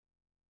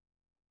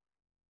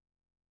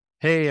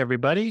Hey,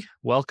 everybody.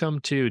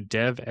 Welcome to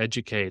Dev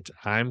Educate.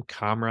 I'm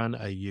Kamran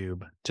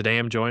Ayub. Today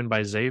I'm joined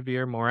by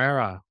Xavier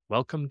Morera.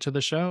 Welcome to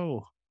the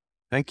show.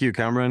 Thank you,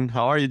 Cameron.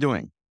 How are you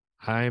doing?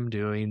 I'm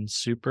doing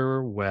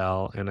super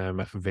well, and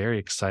I'm very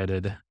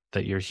excited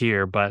that you're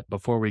here. But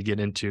before we get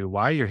into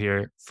why you're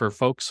here, for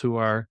folks who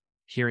are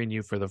hearing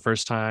you for the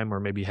first time or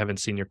maybe haven't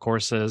seen your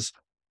courses,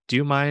 do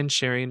you mind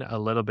sharing a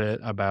little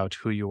bit about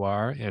who you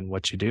are and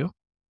what you do?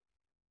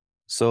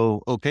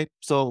 So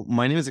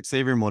my name is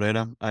Xavier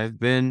Morera. I've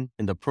been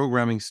in the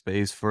programming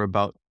space for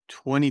about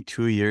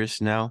 22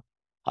 years now.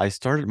 I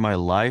started my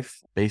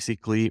life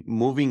basically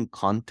moving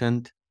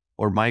content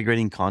or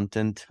migrating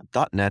content,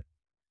 .NET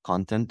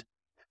content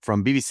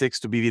from BB6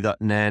 to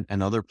BB.NET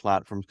and other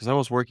platforms because I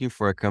was working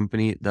for a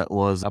company that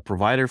was a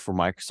provider for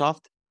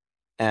Microsoft.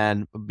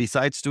 And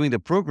besides doing the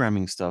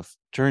programming stuff,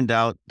 turned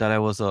out that I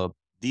was a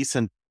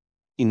decent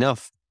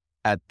enough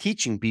at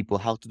teaching people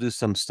how to do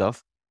some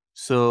stuff.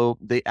 So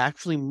they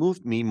actually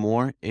moved me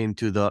more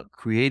into the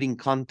creating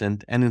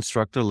content and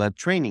instructor led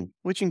training,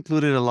 which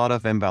included a lot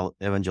of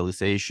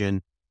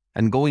evangelization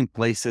and going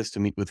places to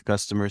meet with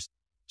customers.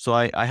 So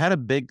I had a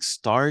big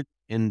start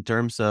in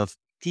terms of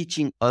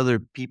teaching other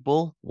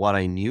people what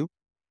I knew,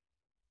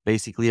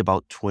 basically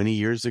about 20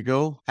 years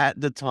ago.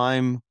 At the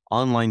time,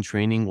 online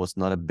training was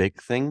not a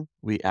big thing.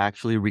 We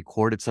actually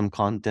recorded some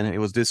content. It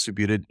was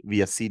distributed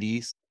via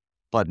CDs,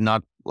 but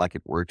not like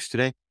it works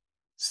today.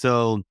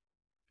 So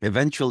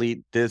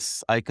eventually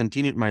I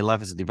continued my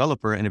life as a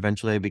developer and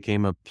eventually I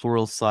became a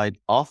plural site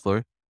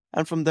author.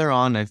 And from there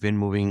on, I've been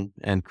moving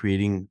and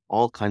creating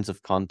all kinds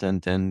of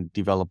content and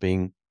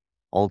developing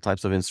all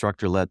types of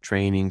instructor led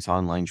trainings,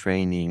 online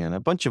training, and a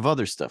bunch of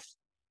other stuff.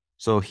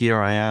 So here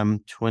I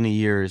am, 20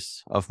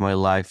 years of my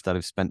life that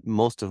I've spent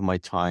most of my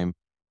time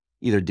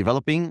either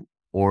developing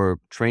or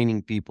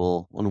training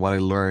people on what I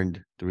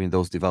learned during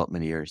those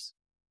development years.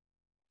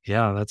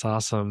 Yeah, that's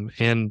awesome.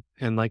 And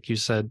like you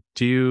said,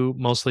 do you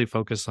mostly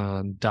focus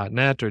on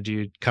 .NET or do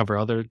you cover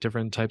other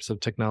different types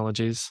of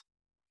technologies?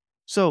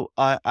 So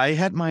I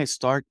had my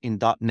start in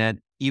 .NET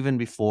even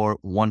before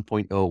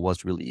 1.0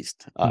 was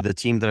released. The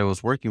team that I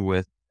was working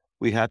with,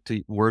 we had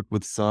to work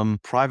with some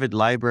private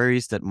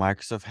libraries that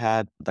Microsoft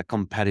had, the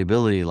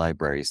compatibility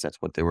libraries,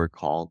 that's what they were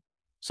called.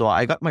 So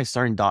I got my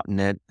start in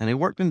 .NET and I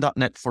worked in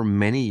 .NET for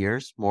many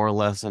years, more or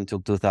less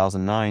until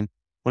 2009,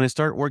 when I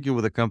started working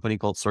with a company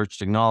called Search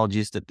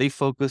Technologies that they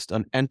focused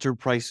on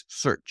enterprise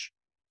search.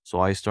 So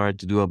I started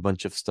to do a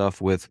bunch of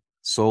stuff with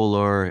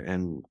Solar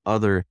and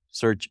other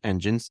search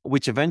engines,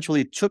 which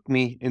eventually took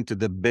me into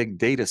the big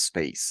data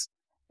space.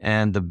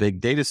 And the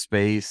big data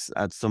space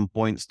at some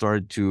point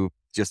started to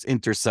just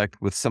intersect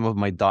with some of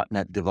my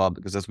 .NET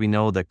development because as we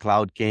know, the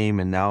cloud came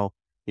and now,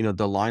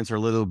 the lines are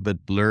a little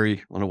bit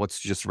blurry on what's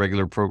just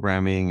regular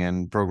programming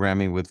and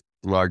programming with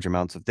large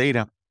amounts of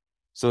data.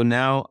 So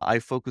now I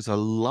focus a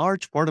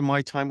large part of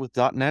my time with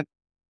 .NET,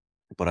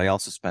 but I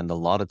also spend a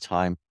lot of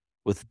time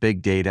with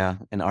big data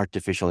and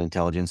artificial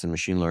intelligence and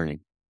machine learning.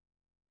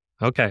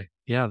 Okay.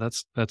 Yeah,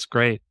 that's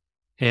great.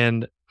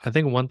 And I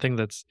think one thing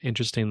that's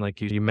interesting,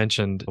 like you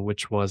mentioned,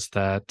 which was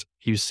that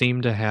you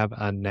seem to have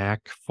a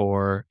knack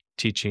for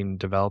teaching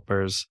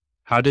developers.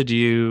 How did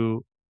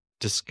you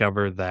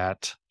discover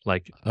that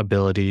like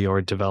ability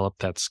or develop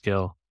that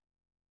skill?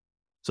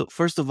 So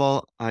first of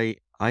all, I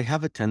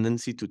have a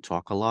tendency to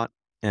talk a lot,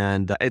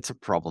 and it's a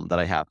problem that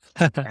I have.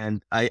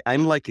 And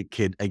I'm like a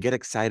kid. I get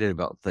excited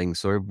about things.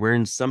 So if we're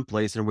in some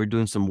place and we're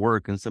doing some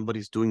work, and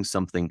somebody's doing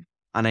something,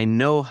 and I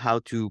know how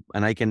to,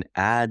 and I can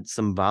add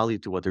some value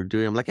to what they're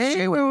doing. I'm like,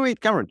 hey,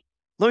 wait, Cameron,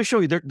 let me show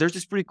you. There's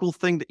this pretty cool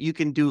thing that you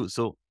can do.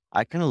 So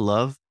I kind of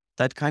love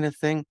that kind of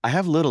thing. I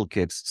have little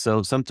kids,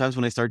 so sometimes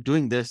when I start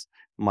doing this,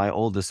 my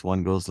oldest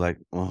one goes like,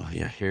 "Oh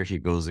yeah, here he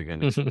goes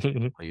again,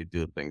 explaining how you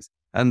do things."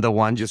 And the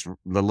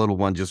little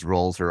one just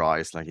rolls her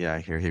eyes like, yeah,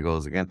 here he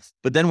goes again.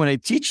 But then when I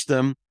teach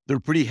them, they're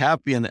pretty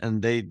happy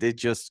and they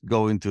just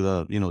go into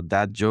the,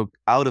 dad joke,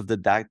 out of the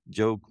dad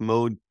joke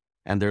mode.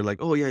 And they're like,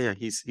 oh yeah,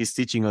 he's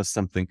teaching us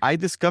something. I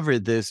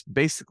discovered this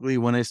basically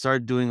when I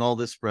started doing all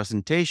these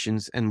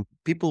presentations and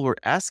people were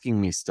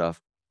asking me stuff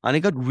and I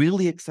got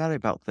really excited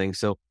about things.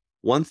 So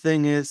one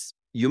thing is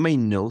you may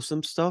know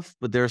some stuff,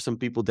 but there are some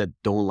people that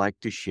don't like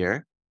to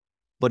share.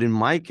 But in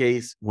my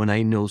case, when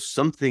I know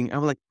something,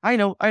 I'm like, I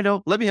know,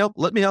 let me help.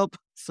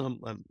 So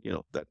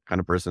that kind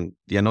of person,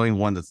 the annoying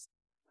one that's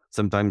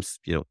sometimes,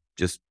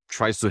 just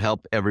tries to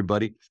help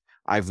everybody.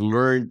 I've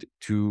learned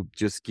to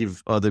just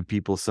give other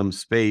people some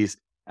space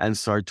and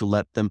start to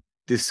let them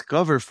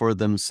discover for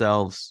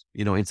themselves,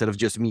 instead of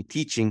just me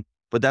teaching.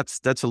 But that's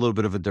a little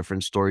bit of a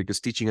different story because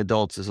teaching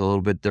adults is a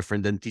little bit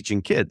different than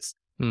teaching kids.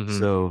 Hmm.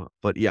 So,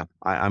 but yeah,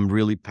 I'm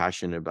really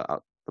passionate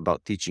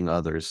about teaching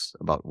others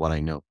about what I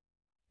know.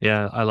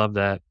 Yeah, I love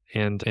that.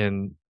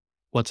 And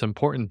what's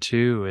important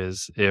too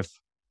is if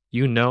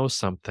you know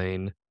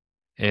something,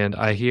 and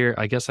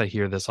I guess I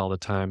hear this all the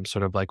time,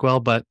 sort of like, well,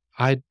 but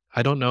I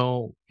don't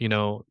know,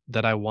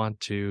 that I want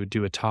to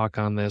do a talk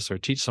on this or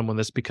teach someone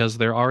this because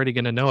they're already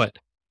going to know it.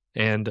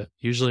 And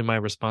usually my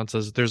response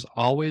is there's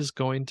always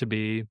going to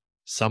be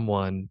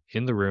someone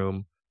in the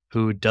room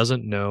who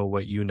doesn't know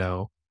what you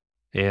know.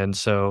 And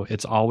so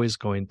it's always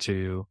going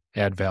to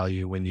add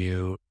value when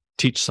you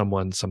teach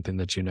someone something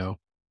that you know.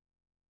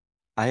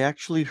 I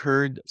actually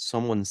heard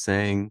someone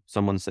say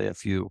a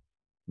few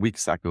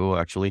weeks ago,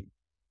 actually,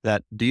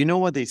 that do you know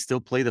why they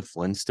still play the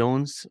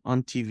Flintstones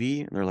on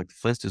TV? And they're like, the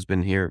Flintstones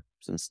been here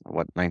since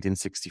what,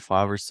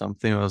 1965 or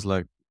something. I was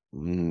like,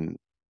 "Mm,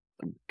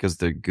 because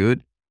they're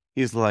good."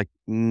 He's like,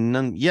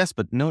 none, yes,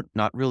 but no,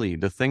 not really.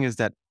 The thing is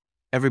that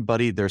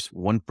there's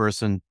one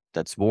person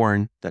that's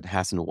born that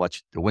hasn't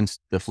watched the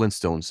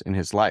Flintstones in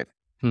his life.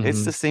 It's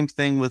Hmm. the same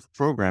thing with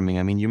programming.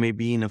 I mean, you may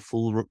be in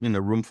in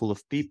a room full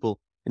of people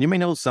and you may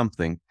know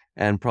something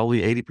and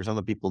probably 80% of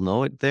the people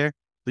know it there.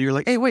 So you're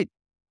like, hey, wait,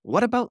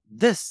 what about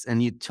this?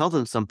 And you tell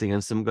them something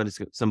and somebody's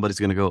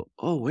going to go,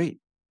 oh, wait,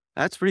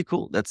 that's pretty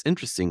cool. That's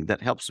interesting.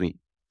 That helps me.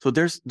 So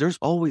there's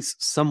always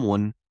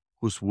someone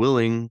who's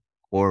willing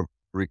or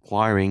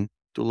requiring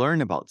to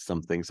learn about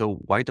something. So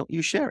why don't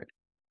you share it?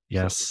 So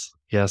Yes.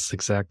 Yes,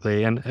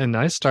 exactly. And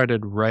I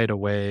started right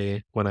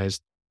away when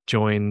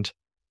joined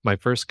my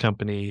first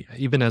company.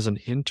 Even as an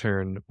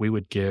intern, we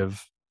would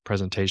give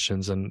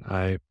presentations, and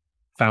I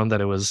found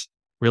that it was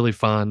really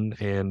fun.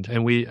 And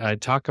I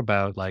talk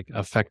about like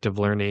effective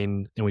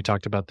learning, and we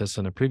talked about this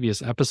in a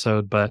previous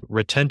episode, but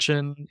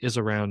retention is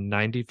around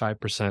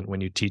 95%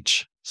 when you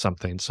teach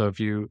something. So if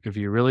you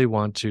really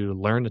want to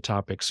learn a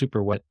topic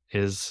super what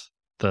is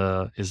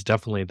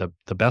definitely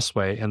the best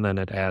way, and then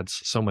it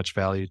adds so much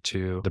value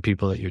to the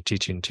people that you're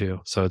teaching to.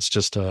 So it's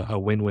just a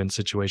win-win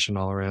situation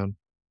all around.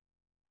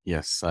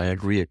 yes, I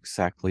agree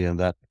exactly on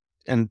that.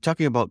 And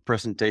talking about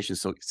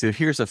presentations, so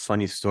here's a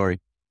funny story.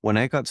 When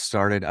I got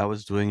started, I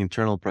was doing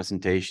internal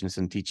presentations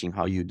and teaching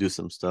how you do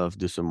some stuff,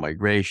 do some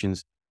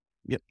migrations,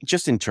 yeah,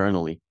 just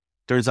internally.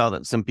 Turns out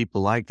that some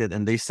people liked it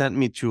and they sent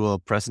me to a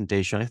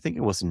presentation. I think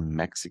it was in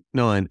Mexico.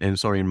 No, and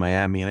sorry, in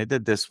Miami. And I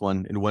did this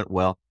one. It went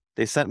well.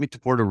 They sent me to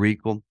Puerto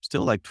Rico.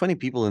 Still like 20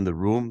 people in the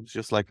room. It's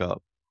just like a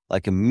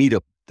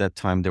meetup. That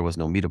time there was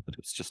no meetup, but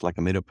it was just like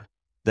a meetup.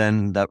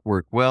 Then that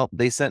worked well.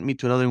 They sent me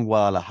to another in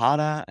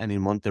Guadalajara and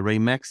in Monterrey,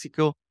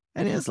 Mexico.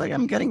 And it's like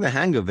I'm getting the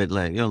hang of it,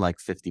 like, like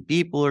 50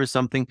 people or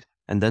something.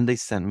 And then they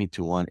sent me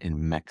to one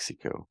in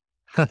Mexico.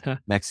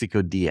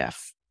 Mexico DF.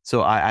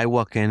 So I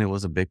walk in, it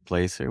was a big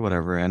place or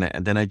whatever.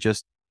 And then I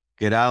just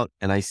get out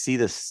and I see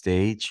the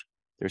stage.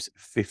 There's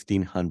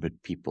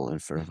 1,500 people in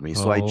front of me.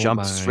 So I Oh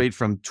jumped my. straight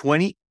from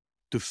 20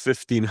 to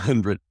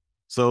 1,500.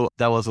 So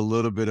that was a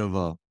little bit of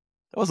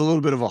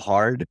a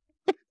hard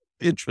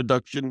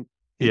introduction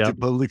into Yep.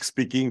 public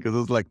speaking because it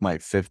was like my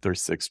fifth or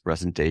sixth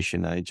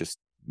presentation. I just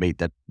made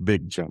that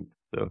big jump.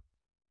 So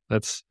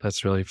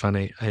That's really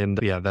funny. And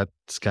yeah,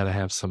 that's got to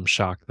have some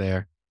shock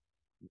there.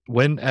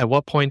 At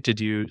what point did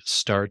you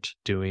start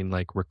doing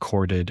like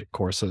recorded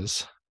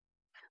courses?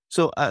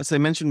 So as I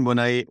mentioned,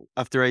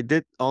 after I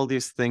did all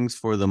these things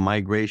for the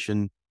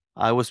migration,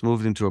 I was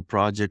moved into a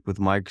project with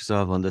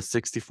Microsoft on the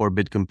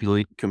 64-bit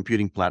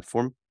computing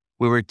platform.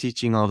 We were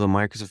teaching all the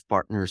Microsoft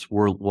partners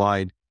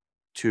worldwide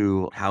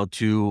to how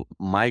to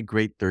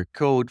migrate their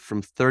code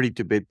from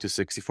 32-bit to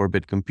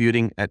 64-bit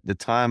computing. At the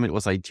time, it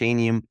was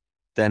Itanium.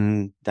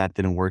 Then that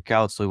didn't work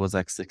out, so it was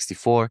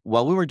x64.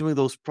 While we were doing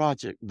those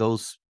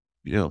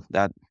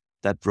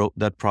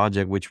that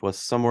project, which was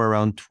somewhere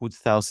around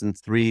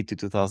 2003 to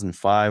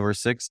 2005 or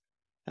six,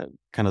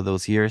 kind of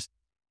those years,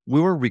 we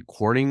were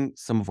recording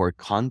some of our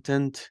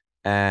content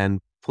and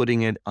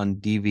putting it on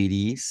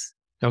DVDs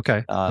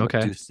Okay.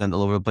 Okay. to send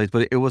all over the place.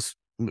 But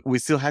we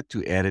still had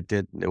to edit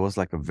it. It was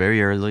like a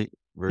very early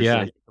version. I Yeah.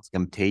 think it was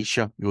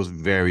Camtasia. It was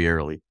very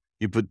early.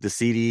 You put the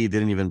CD,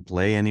 didn't even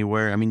play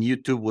anywhere. I mean,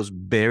 YouTube was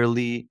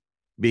barely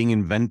being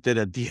invented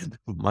at the end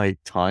of my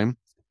time.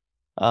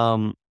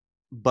 Um,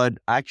 but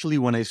actually,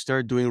 when I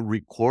started doing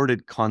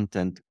recorded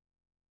content,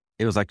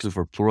 it was actually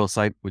for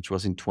Pluralsight, which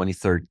was in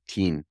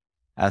 2013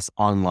 as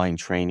online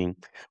training.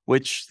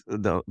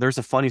 There's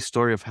a funny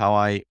story of how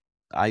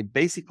I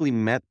basically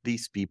met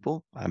these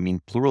people. I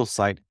mean,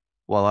 Pluralsight,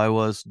 while I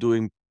was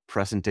doing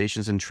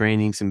presentations and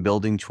trainings and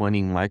building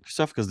 20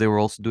 Microsoft, because they were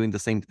also doing the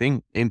same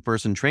thing,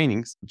 in-person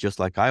trainings, just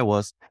like I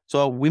was.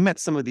 So we met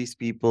some of these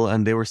people,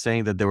 and they were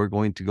saying that they were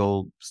going to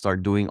go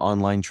start doing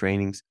online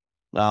trainings.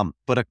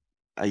 But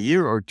a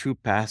year or two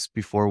passed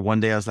before one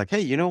day I was like,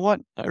 hey, you know what?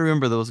 I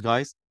remember those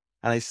guys.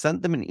 And I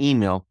sent them an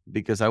email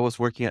because I was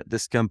working at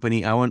this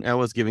company. I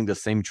was giving the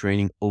same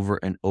training over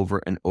and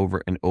over and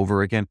over and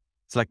over again.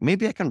 It's like,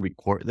 maybe I can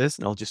record this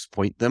and I'll just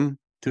point them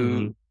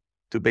Hmm.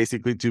 to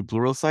basically to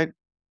Pluralsight.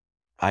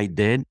 I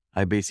did.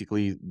 I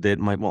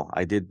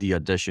did the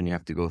audition. You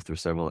have to go through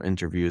several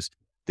interviews.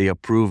 They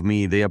approved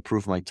me. They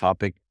approved my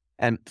topic.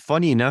 And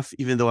funny enough,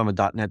 even though I'm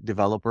a .NET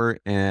developer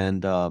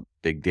and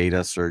big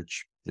data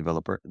search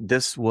developer,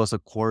 this was a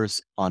course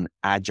on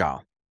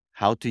Agile,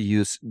 how to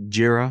use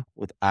Jira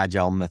with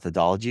Agile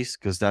methodologies,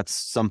 because that's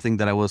something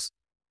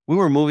we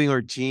were moving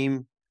our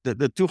team.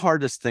 The two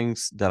hardest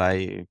things that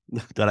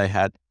that I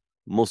had,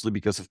 mostly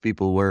because of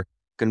people, were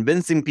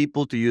convincing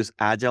people to use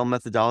Agile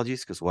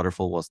methodologies because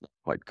Waterfall was not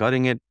quite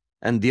cutting it.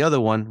 And the other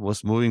one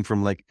was moving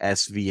from like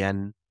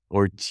SVN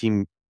or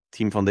team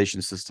Team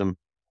Foundation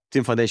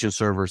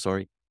server,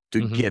 sorry,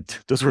 to Hmm. Git.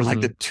 Those were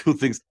like the Hmm. two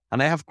things.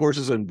 And I have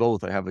courses on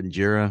both. I have in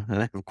Jira and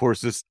I have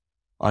courses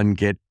on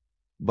Git.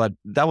 But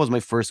that was my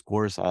first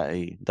course.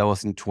 That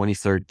was in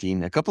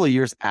 2013, a couple of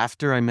years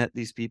after I met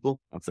these people,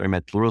 after I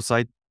met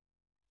Pluralsight.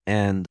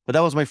 But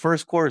that was my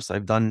first course.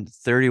 I've done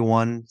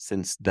 31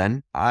 since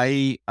then.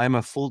 I'm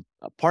a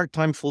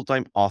part-time,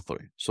 full-time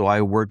author. So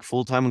I work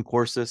full-time on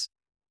courses,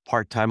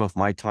 part-time of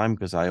my time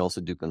because I also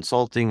do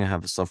consulting. I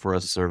have a software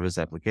as a service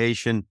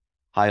application.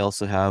 I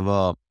also have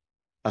a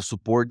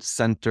support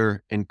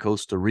center in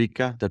Costa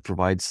Rica that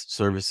provides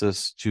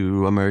services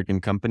to American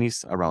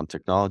companies around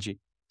technology.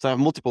 So I have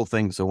multiple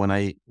things. So when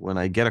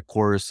I get a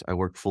course, I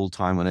work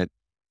full-time on it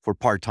for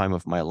part-time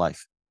of my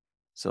life.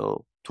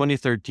 So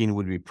 2013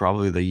 would be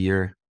probably the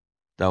year.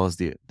 That's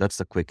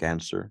the quick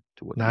answer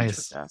to what you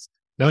just Nice. asked.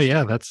 No,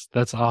 yeah,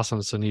 that's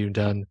awesome. So you've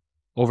done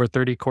over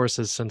 30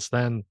 courses since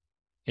then.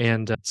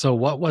 And so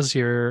what was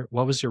your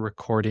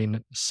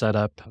recording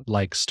setup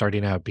like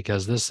starting out?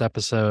 Because this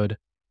episode,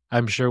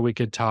 I'm sure we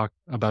could talk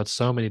about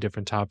so many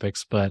different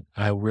topics, but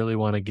I really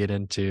want to get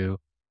into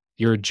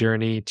your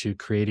journey to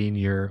creating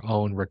your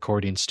own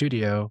recording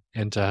studio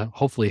and to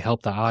hopefully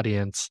help the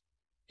audience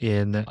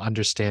in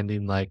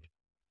understanding like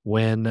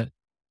when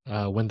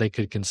when they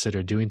could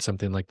consider doing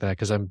something like that.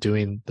 Because I'm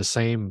doing the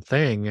same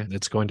thing.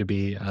 It's going to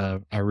be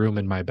a room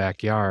in my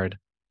backyard,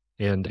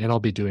 and I'll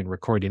be doing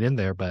recording in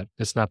there, but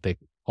it's not the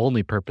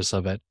only purpose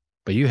of it.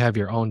 But you have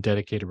your own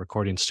dedicated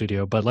recording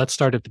studio. But let's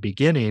start at the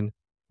beginning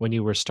when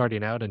you were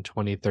starting out in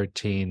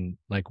 2013.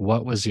 Like,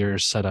 what was your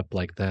setup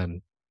like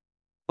then?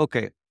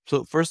 Okay.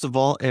 So first of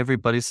all,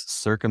 everybody's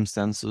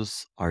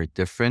circumstances are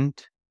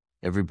different.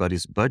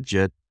 Everybody's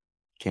budget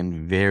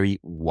can vary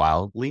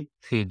wildly.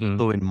 Mhm.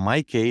 So in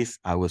my case,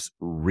 I was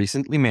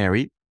recently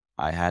married.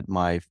 I had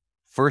my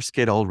first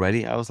kid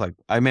already.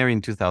 I married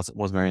in 2000,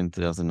 was married in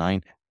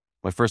 2009.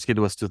 My first kid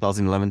was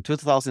 2011.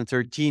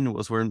 2013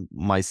 was when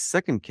my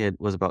second kid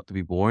was about to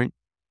be born.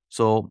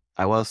 So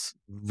I was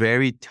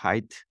very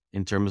tight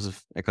in terms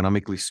of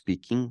economically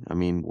speaking. I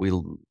mean,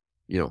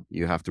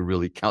 you have to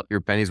really count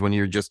your pennies when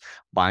you're just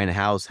buying a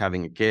house,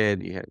 having a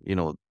kid,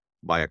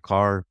 buy a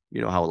car, you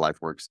know how life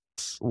works.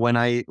 When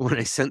I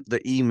sent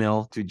the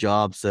email to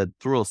jobs at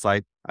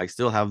Pluralsight, I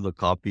still have the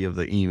copy of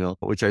the email,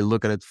 which I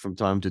look at it from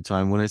time to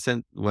time.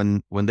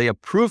 When they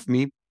approved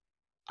me,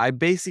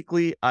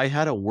 I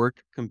had a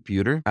work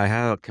computer. I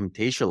had a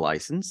Camtasia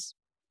license.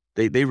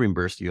 They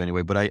reimbursed you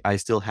anyway, but I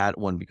still had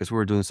one because we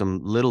were doing some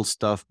little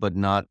stuff, but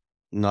not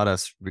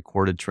as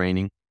recorded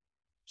training.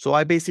 So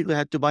I basically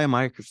had to buy a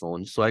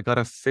microphone. So I got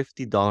a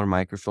 $50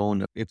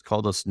 microphone. It's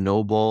called a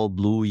Snowball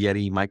Blue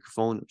Yeti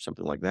microphone or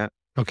something like that.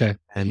 Okay.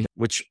 And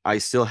which I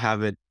still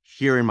have it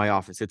here in my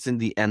office. It's in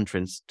the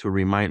entrance to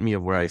remind me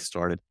of where I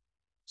started.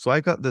 So I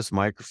got this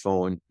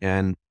microphone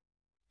and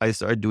I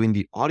started doing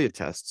the audio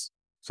tests.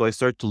 So I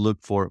started to look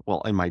for,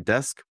 well, in my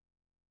desk,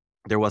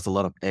 there was a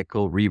lot of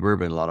echo,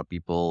 reverb, and a lot of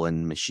people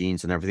and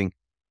machines and everything.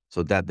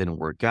 So that didn't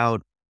work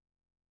out.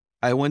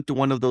 I went to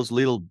one of those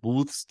little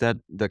booths that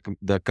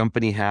the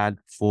company had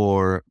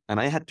and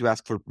I had to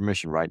ask for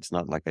permission, right? It's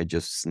not like I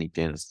just sneaked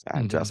in. I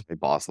had to Mhm. ask my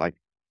boss, like,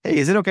 "Hey,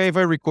 is it okay if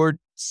I record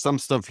some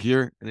stuff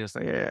here?" And he was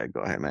like, "Yeah,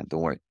 go ahead, man. Don't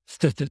worry."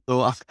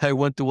 So I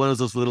went to one of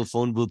those little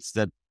phone booths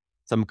that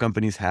some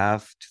companies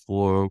have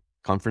for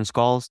conference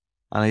calls,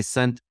 and I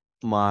sent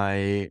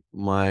my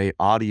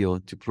audio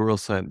to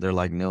Pluralsight. They're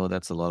like, "No,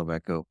 that's a lot of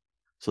echo."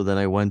 So then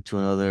I went to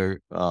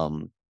another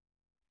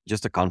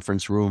just a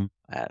conference room.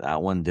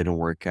 That one didn't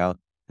work out.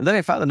 And then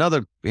I found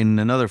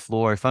another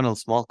floor. I found a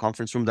small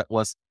conference room that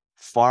was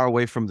far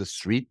away from the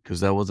street because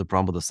that was the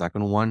problem with the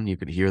second one. You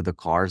could hear the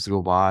cars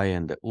go by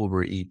and the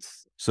Uber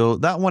Eats. So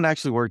that one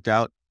actually worked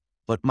out,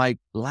 but my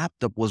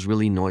laptop was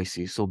really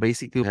noisy. So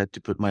basically, I had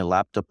to put my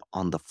laptop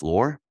on the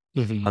floor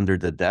Mhm. under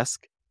the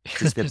desk,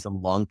 just get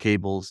some long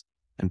cables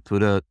and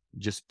put a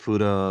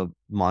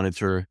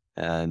monitor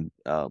and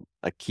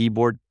a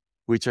keyboard,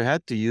 which I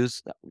had to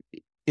use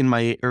in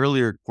my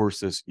earlier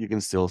courses. You can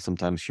still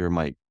sometimes hear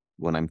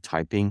when I'm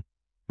typing.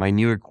 My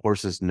newer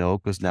courses, no,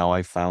 because now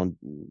I found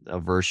a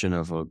version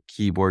of a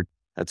keyboard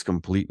that's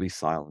completely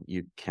silent.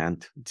 You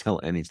can't tell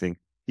anything.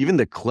 Even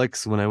the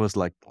clicks when I was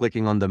like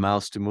clicking on the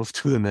mouse to move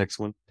to the next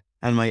one.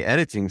 And my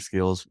editing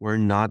skills were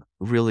not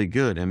really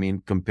good. I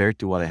mean, compared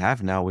to what I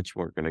have now, which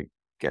we're gonna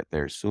get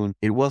there soon,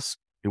 it was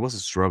a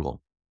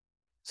struggle.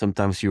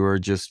 Sometimes you were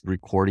just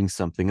recording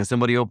something and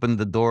somebody opened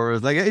the door.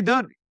 It's like, "Hey,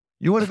 dude,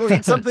 you want to go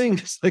eat something?"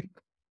 It's like,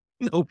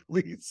 "No,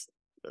 please.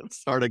 Let's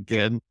start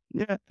again."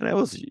 Yeah. And I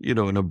was,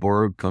 in a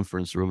borrowed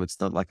conference room. It's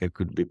not like I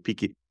could be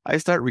picky. I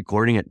start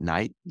recording at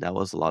night. That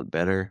was a lot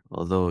better.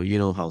 Although, you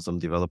know how some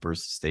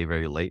developers stay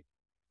very late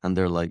and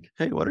they're like,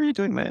 "Hey, what are you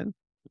doing, man?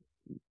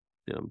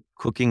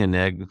 Cooking an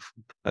egg,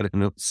 I don't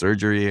know,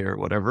 surgery or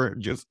whatever.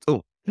 Just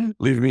don't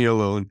leave me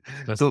alone."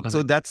 That's So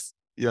funny.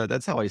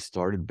 that's how I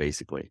started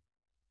basically.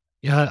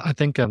 Yeah, I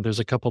think there's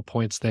a couple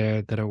points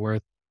there that are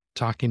worth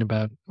talking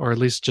about, or at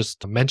least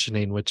just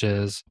mentioning, which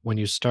is when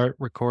you start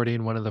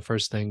recording, one of the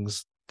first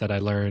things that I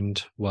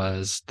learned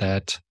was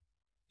that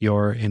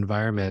your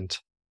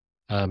environment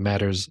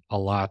matters a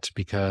lot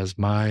because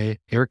my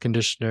air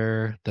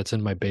conditioner that's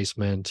in my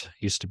basement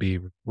used to be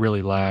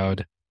really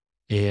loud,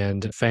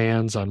 and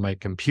fans on my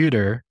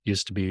computer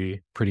used to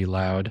be pretty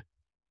loud.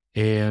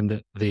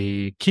 And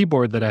the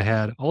keyboard that I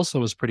had also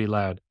was pretty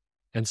loud.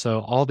 And so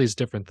all these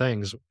different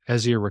things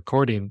as you're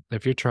recording,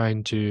 if you're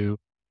trying to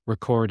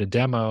record a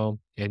demo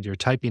and you're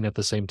typing at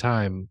the same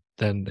time,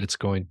 then it's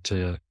going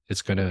to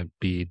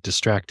be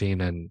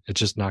distracting and it's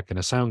just not going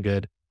to sound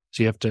good.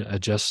 So you have to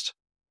adjust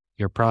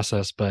your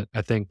process, but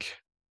I think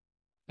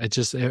it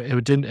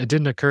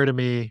didn't occur to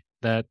me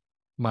that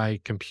my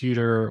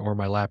computer or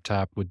my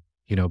laptop would,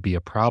 be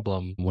a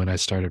problem when I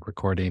started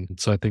recording.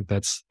 So I think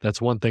that's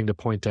one thing to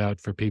point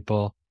out for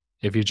people.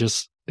 If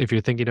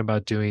you're thinking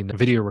about doing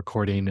video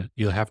recording,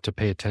 you'll have to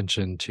pay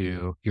attention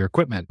to your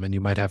equipment and you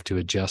might have to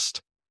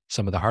adjust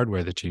some of the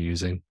hardware that you're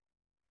using.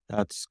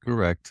 That's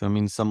correct. I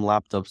mean, some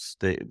laptops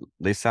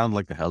they sound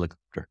like a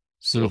helicopter.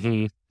 So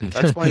Mhm.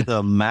 that's why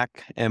the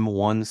Mac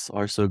M1s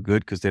are so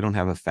good because they don't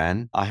have a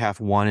fan. I have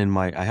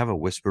a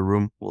whisper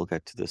room. We'll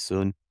get to this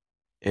soon.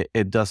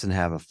 It doesn't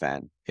have a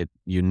fan.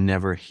 You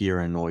never hear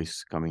a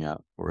noise coming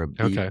out or a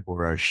beep Okay.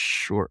 or a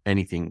short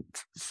anything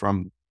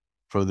from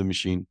the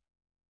machine.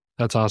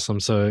 That's awesome.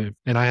 So,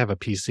 and I have a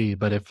PC,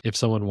 but if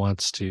someone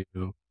wants to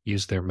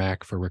use their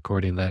Mac for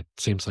recording, that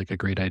seems like a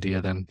great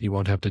idea. Then you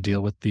won't have to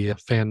deal with the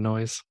fan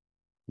noise.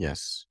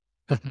 Yes.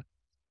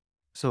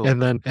 So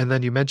And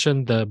then you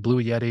mentioned the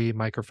Blue Yeti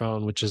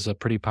microphone, which is a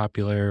pretty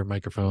popular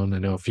microphone. I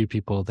know a few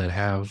people that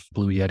have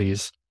Blue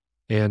Yetis,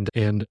 and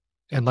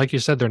like you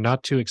said, they're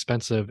not too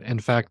expensive. In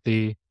fact,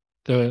 the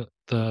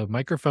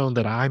microphone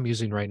that I'm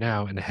using right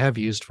now and have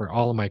used for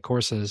all of my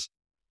courses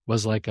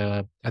was like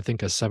I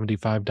think a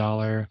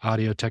 $75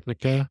 Audio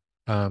Technica.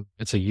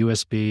 It's a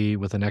USB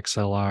with an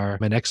XLR.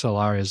 An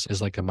XLR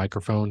is like a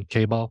microphone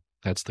cable.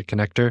 That's the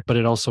connector, but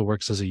it also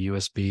works as a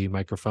USB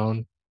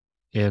microphone,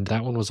 and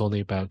that one was only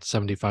about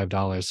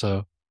 $75.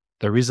 So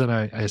the reason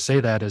I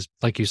say that is,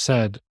 like you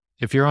said,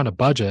 if you're on a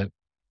budget,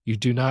 you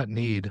do not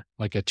need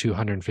like a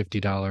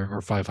 $250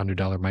 or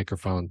 $500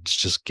 microphone to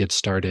just get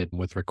started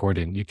with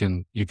recording. You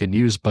can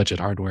use budget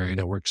hardware and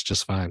it works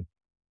just fine.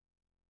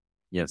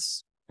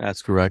 yes,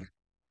 that's correct.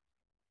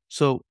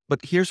 So, but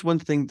here's one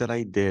thing that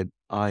I did.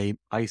 I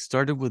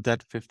started with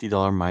that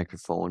 $50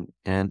 microphone,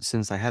 and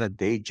since I had a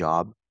day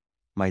job,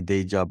 my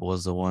day job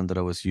was the one that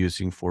I was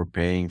using for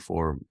paying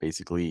for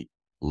basically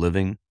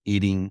living,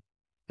 eating,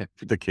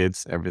 the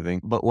kids,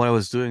 everything. But what I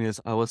was doing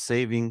is I was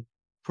saving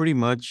pretty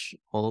much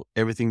all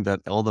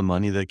the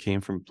money that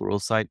came from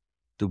Pluralsight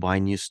to buy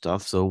new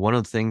stuff. So one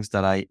of the things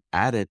that I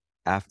added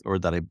after or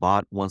that I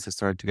bought once I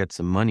started to get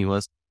some money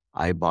was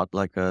I bought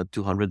like a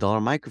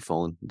 $200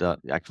 microphone,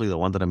 actually the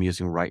one that I'm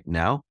using right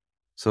now.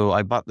 So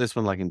I bought this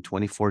one like in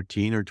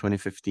 2014 or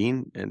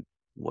 2015, and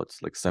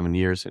what's like 7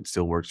 years. It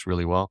still works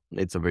really well.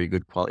 It's a very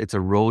good quality. It's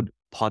a Rode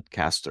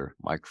Podcaster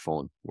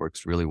microphone.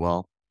 Works really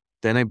well.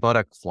 Then I bought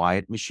a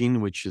quiet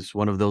machine, which is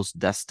one of those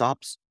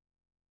desktops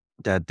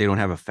that they don't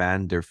have a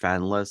fan. They're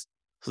fanless.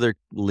 So they're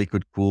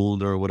liquid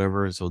cooled or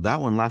whatever. So that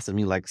one lasted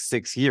me like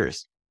 6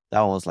 years.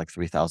 That one was like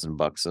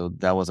 $3,000. So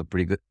that was a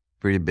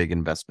pretty big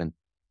investment.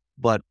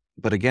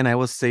 But again, I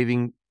was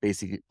saving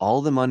basically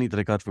all the money that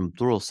I got from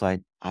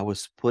Pluralsight. I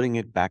was putting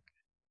it back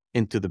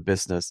into the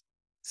business,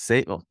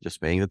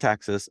 just paying the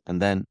taxes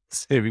and then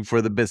saving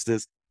for the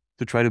business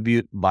to try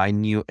to buy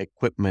new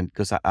equipment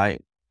because I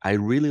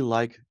really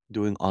like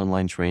doing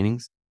online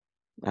trainings.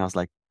 And I was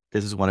like,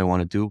 this is what I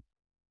want to do.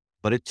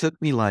 But it took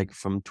me like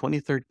from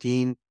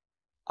 2013,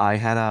 I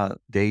had a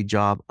day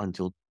job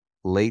until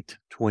late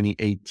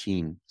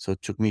 2018. So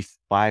it took me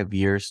 5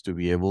 years to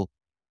be able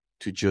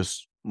to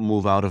just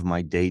move out of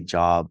my day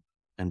job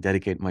and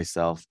dedicate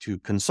myself to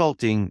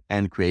consulting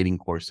and creating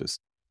courses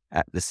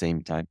at the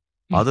same time.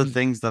 Other Mhm.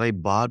 things that I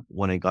bought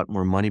when I got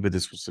more money, but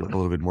this was a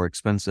little bit more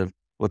expensive,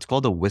 what's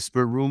called a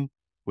whisper room,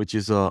 which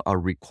is a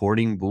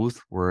recording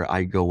booth where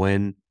I go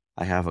in.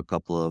 I have a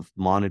couple of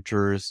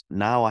monitors.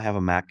 Now I have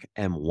a Mac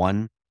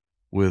M1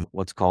 with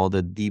what's called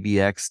a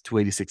DBX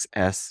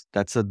 286S.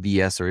 That's a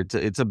de-esser.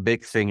 It's a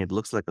big thing. It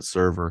looks like a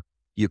server.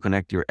 You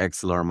connect your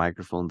XLR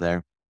microphone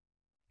there,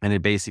 and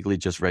it basically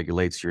just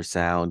regulates your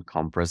sound,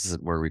 compresses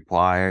it where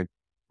required,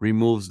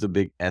 removes the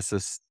big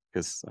S's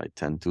because I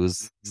tend to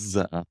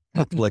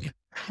like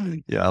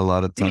yeah, a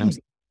lot of times.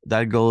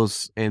 That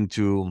goes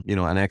into,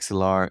 an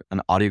XLR,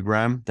 an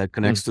audiogram that Mm.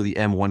 connects to the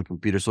M1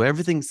 computer. So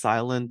everything's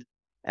silent.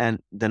 And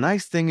the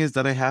nice thing is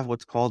that I have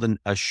what's called an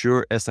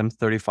Assure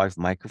SM35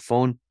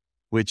 microphone,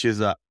 which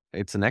is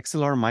it's an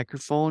XLR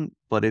microphone,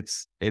 but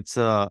it's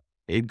a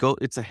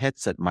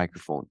headset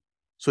microphone.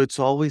 So it's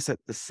always at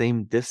the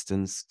same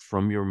distance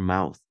from your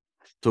mouth.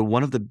 So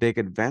one of the big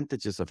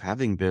advantages of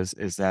having this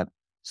is that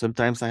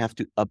sometimes I have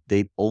to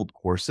update old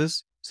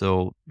courses.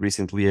 So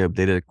recently I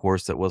updated a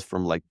course that was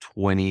from like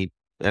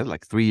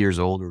 3 years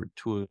old or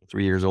 2 or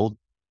 3 years old.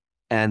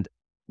 And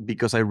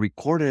because I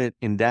recorded it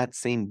in that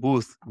same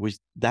booth with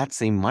that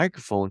same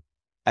microphone,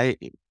 I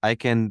I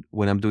can,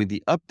 when I'm doing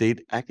the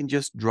update, I can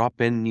just drop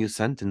in new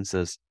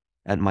sentences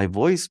and my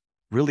voice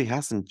really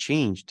hasn't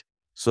changed.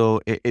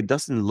 So it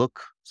doesn't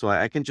look, so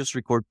I can just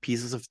record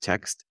pieces of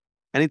text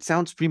and it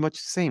sounds pretty much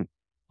the same.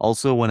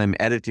 Also, when I'm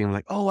editing, I'm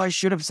like, oh, I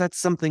should have said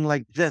something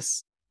like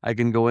this. I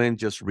can go in,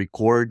 just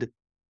record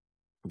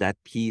that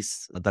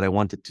piece that I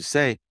wanted to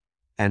say.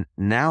 And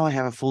now I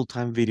have a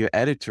full-time video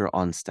editor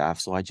on staff.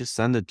 So I just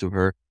send it to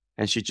her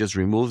and she just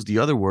removes the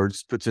other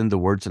words, puts in the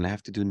words, and I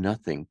have to do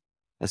nothing.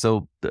 And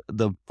so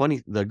the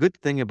good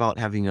thing about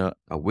having a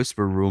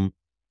whisper room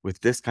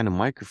with this kind of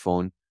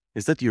microphone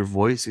is that your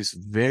voice is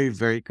very,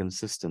 very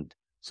consistent.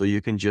 So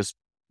you can just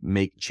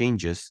make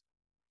changes,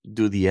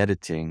 do the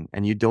editing,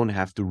 and you don't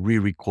have to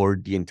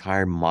re-record the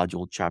entire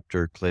module,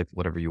 chapter, clip,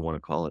 whatever you want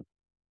to call it.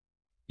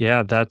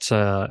 Yeah, that's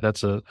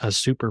a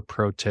super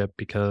pro tip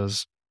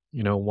because,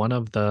 one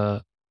of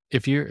the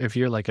if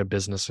you're like a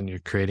business and you're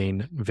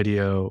creating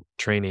video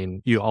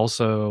training, you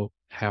also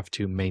have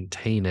to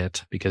maintain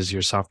it because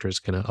your software is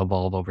going to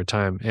evolve over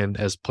time. And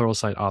as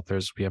Pluralsight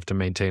authors, we have to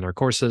maintain our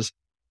courses.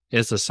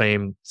 It's the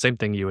same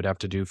thing you would have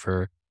to do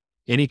for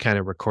any kind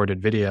of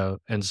recorded video.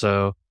 And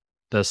so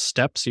the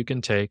steps you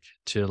can take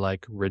to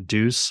like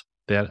reduce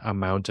that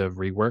amount of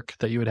rework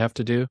that you would have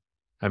to do.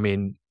 I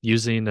mean,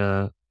 using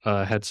a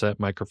headset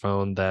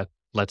microphone that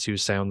lets you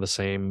sound the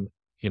same,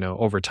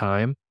 over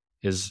time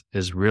is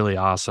really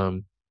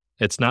awesome.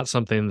 It's not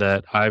something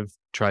that I've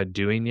tried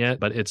doing yet,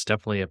 but it's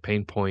definitely a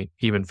pain point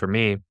even for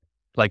me.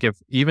 Like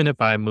even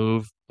if I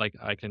move, like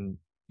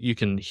you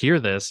can hear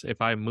this if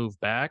I move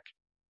back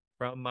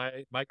from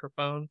my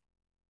microphone,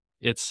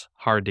 it's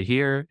hard to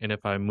hear. And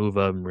if I move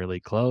them really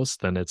close,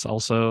 then it's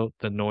also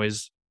the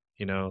noise,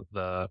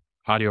 the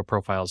audio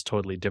profile is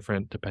totally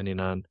different depending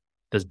on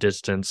the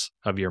distance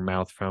of your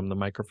mouth from the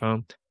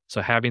microphone.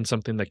 So having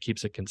something that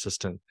keeps it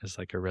consistent is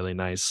like a really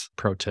nice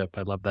pro tip.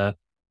 I love that.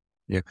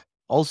 Yeah.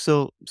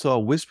 Also, so a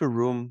whisper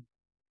room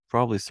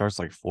probably starts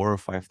like 4 or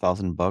 5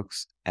 thousand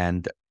bucks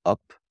and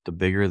up. The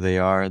bigger they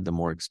are, the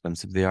more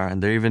expensive they are.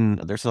 And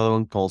there's another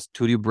one called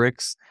Studio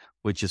Bricks,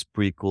 which is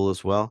pretty cool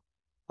as well.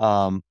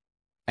 Um,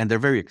 and they're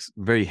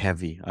very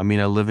heavy. I mean,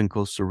 I live in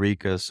Costa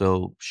Rica,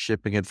 so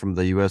shipping it from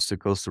the US to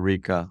Costa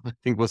Rica, I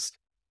think was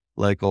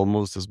like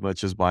almost as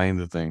much as buying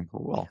the thing.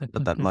 Well,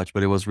 not that much,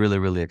 but it was really,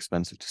 really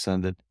expensive to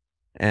send it.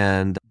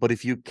 But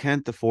if you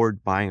can't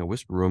afford buying a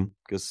whisper room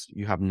because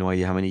you have no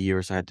idea how many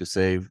years I had to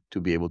save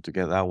to be able to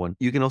get that one,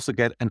 you can also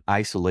get an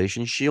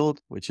isolation shield,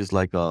 which is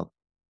like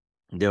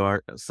there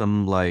are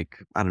some like,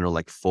 I don't know,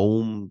 like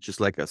foam, just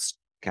like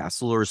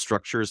castle or a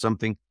structure or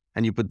something.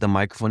 And you put the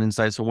microphone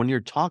inside. So when you're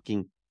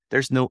talking,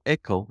 there's no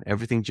echo.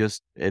 Everything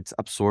it's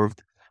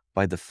absorbed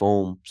by the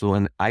foam. So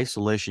an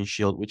isolation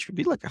shield, which would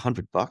be like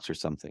 $100 or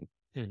something,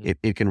 Mhm.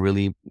 it can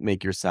really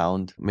make you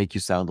sound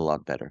a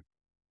lot better.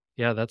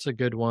 Yeah, that's a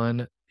good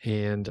one.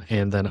 And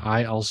then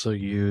I also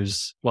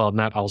use, well,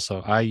 not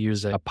also, I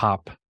use a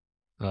pop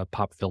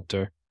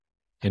filter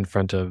in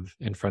front of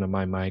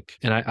my mic.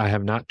 And I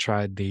have not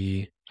tried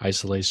the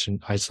isolation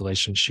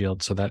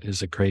shield, so that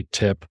is a great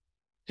tip.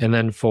 And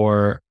then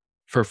for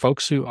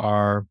folks who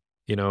are,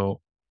 you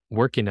know,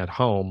 working at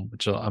home,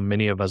 which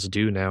many of us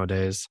do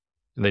nowadays,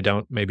 and they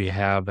don't maybe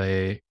have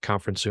a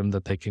conference room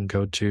that they can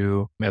go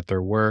to at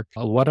their work.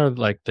 What are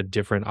like the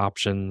different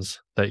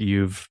options that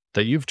you've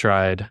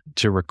tried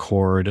to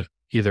record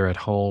either at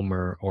home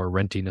or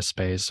renting a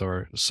space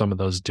or some of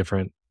those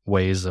different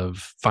ways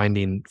of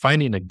finding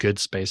a good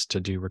space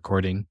to do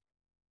recording?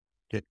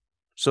 Okay.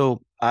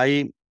 So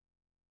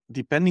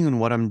depending on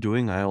what I'm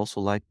doing, I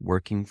also like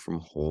working from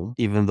home,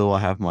 even though I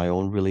have my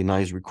own really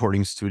nice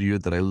recording studio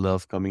that I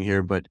love coming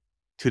here. But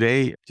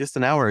today, just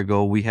an hour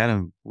ago, we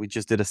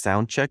just did a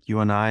sound check, you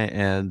and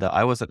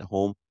I was at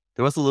home.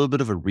 There was a little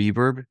bit of a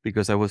reverb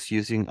because I was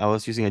using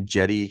a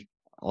Jetty,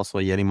 also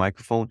a Yeti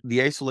microphone.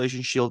 The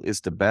isolation shield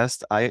is the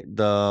best.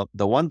 The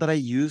one that I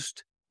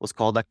used was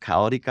called a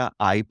Chaotica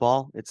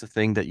eyeball. It's a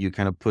thing that you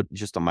kind of put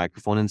just a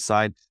microphone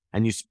inside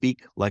and you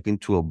speak like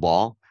into a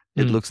ball.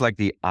 It Mm. looks like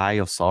the eye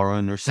of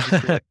Sauron or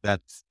something like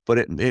that, but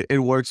it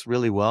works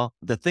really well.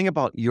 The thing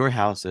about your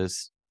house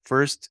is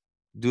first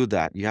do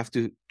that. You have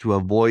to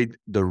avoid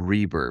the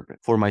reverb.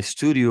 For my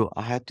studio,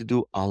 I had to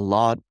do a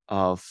lot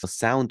of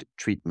sound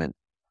treatment.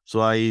 So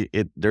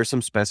there's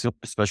some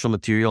special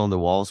material on the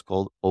walls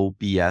called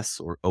OBS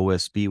or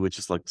OSB, which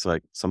is like it's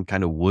like some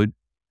kind of wood.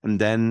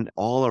 And then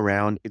all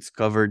around it's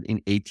covered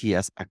in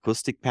ATS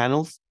acoustic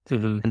panels.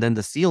 Mhm. And then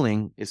the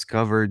ceiling is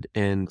covered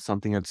in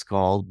something that's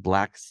called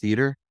black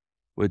cedar,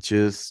 which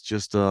is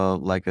just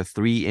like a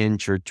 3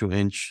 inch or 2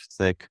 inch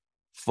thick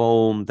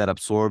foam that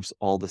absorbs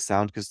all the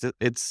sound. Because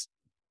it's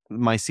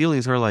my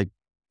ceilings are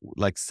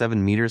like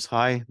 7 meters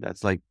high.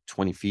 That's like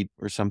 20 feet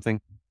or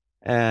something.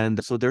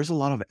 And so there's a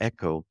lot of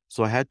echo.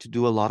 So I had to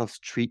do a lot of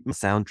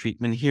sound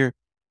treatment here.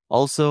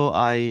 Also,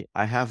 I'm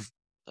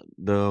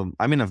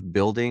in a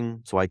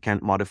building, so I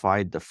can't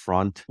modify the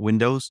front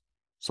windows.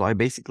 So I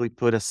basically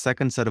put a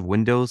second set of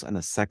windows and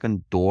a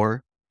second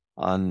door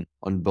on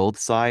both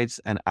sides.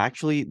 And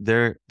actually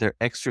they're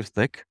extra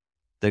thick.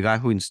 The guy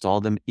who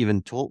installed them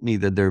even told me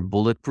that they're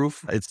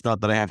bulletproof. It's not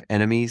that I have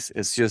enemies.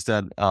 It's just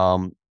that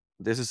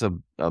this is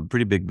a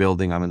pretty big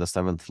building. I'm in the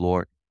seventh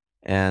floor.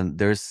 and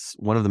there's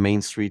one of the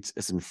main streets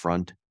is in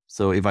front.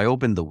 So if I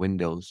open the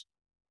windows,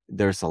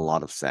 there's a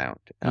lot of sound.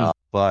 Mm.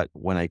 But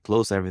when I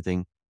close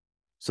everything,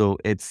 so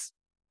it's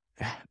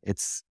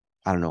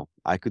I don't know.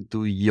 I could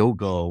do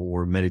yoga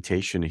or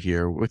meditation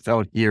here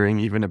without hearing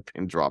even a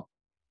pin drop.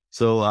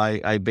 So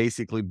I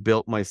basically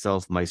built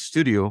myself my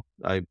studio.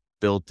 I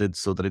built it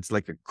so that it's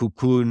like a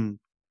cocoon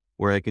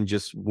where I can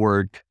just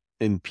work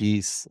in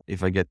peace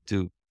if I get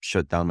to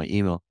shut down my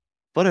email.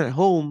 But at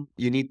home,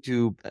 you need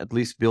to at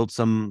least put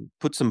some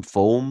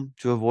foam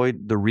to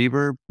avoid the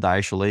reverb. The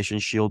isolation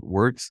shield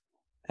works,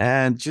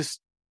 and just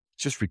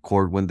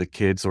record when the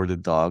kids or the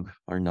dog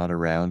are not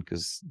around,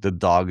 because the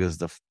dog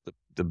is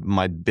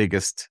my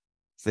biggest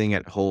thing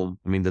at home.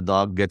 I mean, the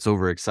dog gets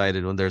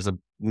overexcited when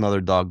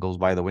another dog goes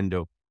by the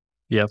window.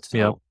 Yep.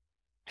 Yep. So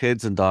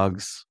kids and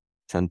dogs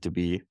tend to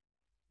be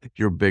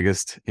your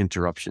biggest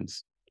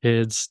interruptions.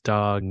 Kids,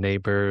 dog,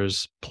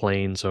 neighbors,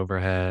 planes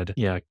overhead.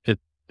 Yeah,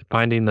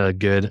 finding a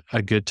good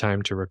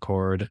time to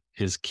record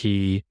is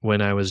key.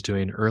 When I was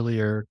doing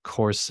earlier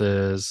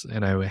courses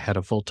and I had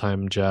a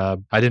full-time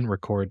job, I didn't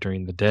record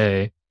during the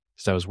day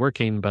because I was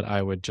working, but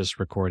I would just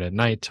record at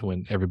night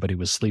when everybody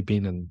was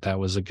sleeping, and that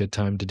was a good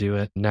time to do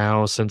it.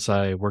 Now, since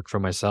I work for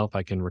myself,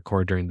 I can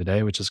record during the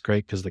day, which is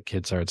great because the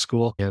kids are at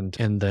school. And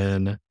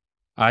then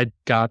I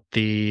got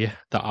the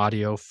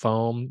audio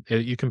foam.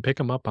 You can pick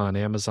them up on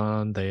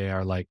Amazon.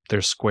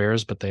 They're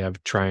squares, but they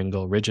have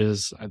triangle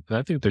ridges.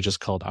 I think they're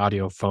just called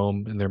audio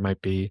foam, and there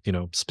might be,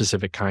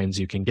 specific kinds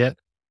you can get.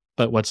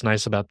 But what's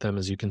nice about them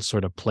is you can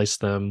sort of place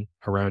them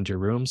around your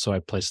room. So I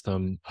placed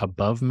them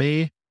above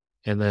me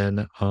and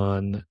then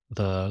on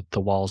the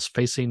walls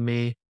facing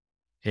me,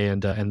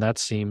 and that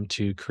seemed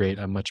to create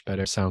a much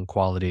better sound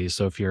quality.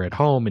 So if you're at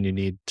home and you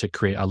need to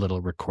create a little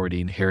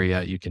recording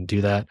area, you can do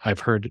that.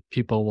 I've heard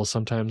people will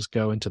sometimes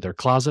go into their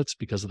closets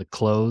because of the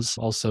clothes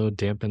also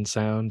dampen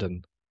sound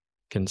and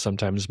can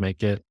sometimes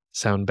make it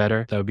sound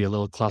better. That would be a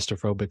little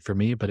claustrophobic for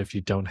me, but if you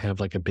don't have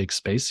like a big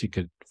space, you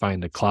could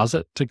find a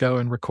closet to go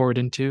and record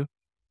into.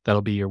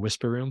 That'll be your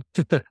whisper room.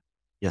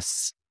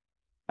 Yes.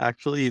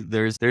 Actually,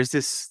 there's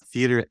this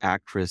theater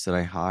actress that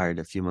I hired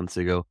a few months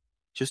ago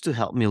just to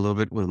help me a little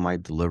bit with my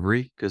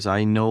delivery, because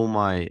I know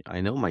my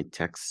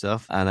tech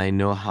stuff, and I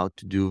know how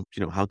to do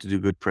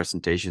good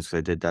presentations, 'cause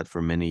I did that for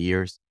many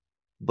years.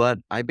 But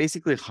I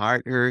basically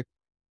hired her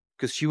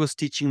because she was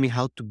teaching me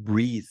how to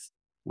breathe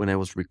when I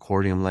was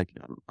recording. I'm like,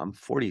 I'm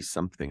 40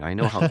 something. I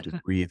know how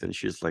to breathe. And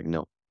she's like,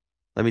 no,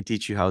 let me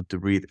teach you how to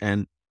breathe.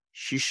 And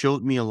she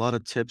showed me a lot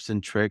of tips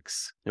and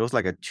tricks. It was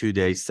like a 2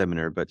 day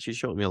seminar, but she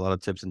showed me a lot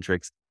of tips and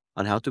tricks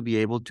on how to be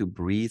able to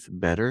breathe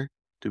better,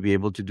 to be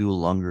able to do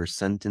longer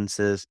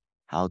sentences,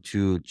 how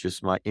to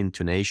just my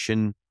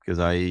intonation, because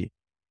I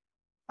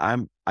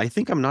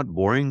think I'm not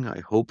boring. I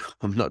hope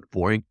I'm not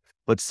boring.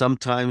 But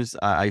sometimes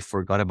I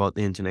forgot about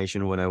the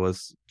intonation when I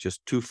was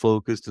just too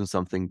focused on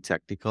something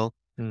technical.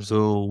 Hmm.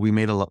 So we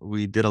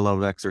did a lot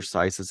of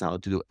exercises, how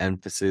to do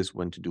emphasis,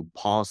 when to do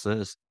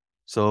pauses.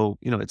 So,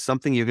 it's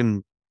something you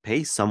can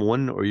pay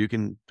someone, or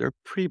there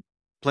are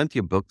plenty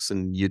of books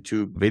and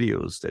YouTube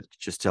videos that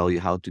just tell you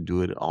how to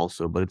do it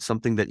also. But it's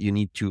something that you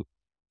need to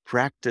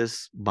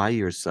practice by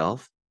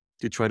yourself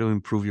to try to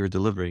improve your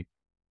delivery.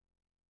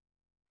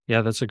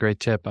 Yeah, that's a great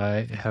tip.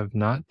 I have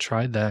not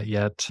tried that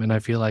yet, and I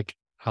feel like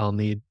I'll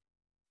need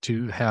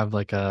to have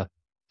like a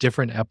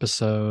different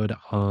episode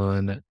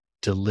on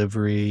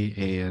delivery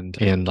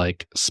and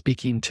like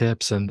speaking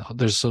tips, and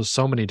there's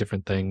so many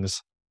different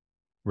things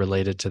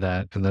related to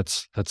that, and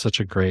that's such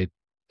a great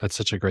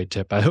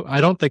tip.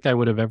 I don't think I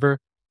would have ever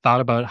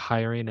thought about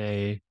hiring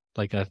a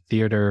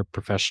theater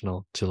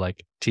professional to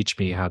like teach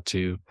me how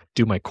to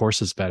do my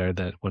courses better.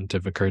 That wouldn't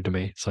have occurred to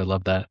me. So I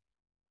love that.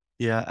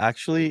 Yeah,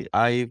 actually,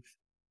 I've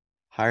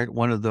hired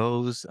one of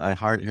those. I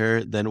hired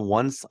her. Then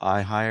once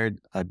I hired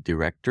a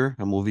director,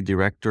 a movie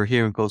director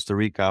here in Costa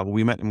Rica.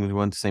 We met and we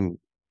went to the same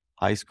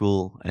high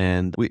school,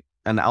 I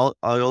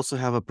also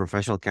have a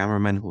professional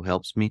cameraman who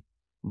helps me.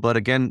 But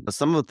again,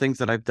 some of the things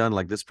that I've done,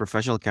 like this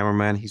professional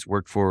cameraman, he's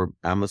worked for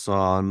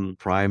Amazon,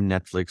 Prime,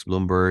 Netflix,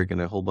 Bloomberg,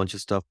 and a whole bunch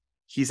of stuff.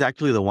 He's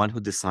actually the one who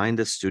designed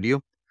the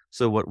studio.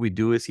 So what we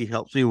do is he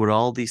helps me with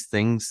all these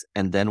things,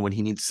 and then when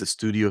he needs the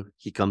studio,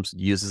 he comes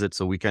and uses it.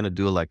 So we kind of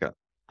do like a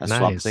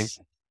swap thing. Nice.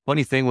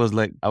 Funny thing was,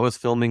 like, I was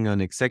filming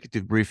an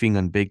executive briefing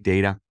on big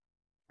data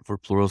for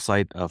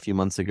Pluralsight a few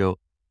months ago,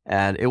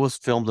 and it was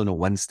filmed on a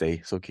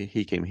Wednesday. So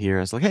he came here.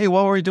 I was like, "Hey,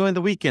 what were you doing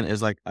the weekend?"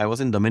 It's like I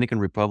was in Dominican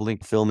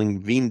Republic filming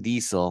Vin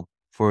Diesel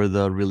for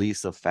the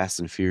release of Fast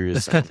and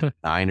Furious, I think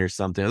 9 or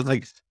something. I was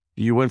like,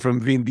 you went from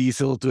Vin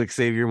Diesel to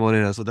Xavier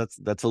Morera, so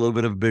that's a little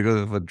bit of big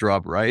of a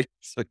drop, right?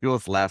 So he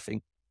was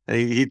laughing, and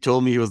he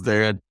told me he was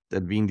there at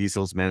Vin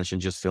Diesel's mansion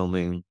just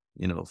filming,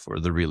 for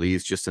the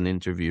release, just an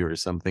interview or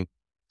something.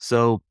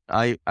 So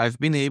I've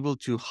been able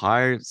to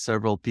hire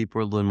several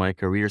people in my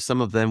career. Some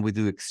of them we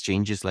do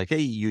exchanges like, hey,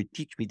 you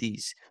teach me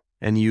these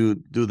and you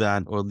do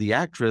that. Or the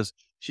actress,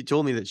 she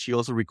told me that she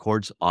also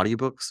records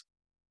audiobooks,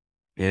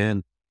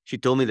 and she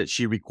told me that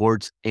she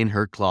records in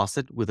her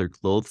closet with her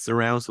clothes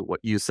around. So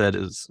what you said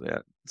is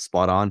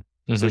spot on.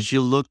 So Hmm. she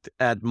looked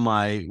at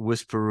my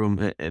whisper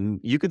room and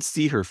you could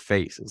see her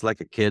face. It's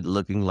like a kid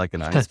looking like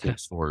an ice cream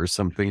store or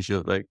something. She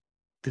was like,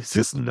 this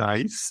is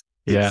nice.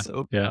 It's Yeah.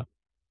 so, Yeah.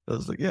 I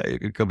was like, yeah, you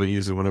can come and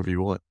use it whenever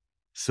you want.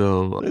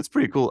 So it's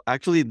pretty cool.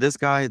 Actually, this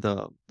guy,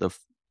 the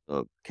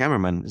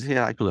cameraman, is he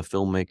actually a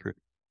filmmaker?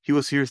 He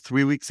was here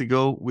 3 weeks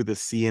ago with a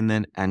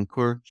CNN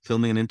anchor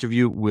filming an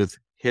interview with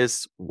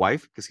his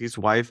wife because his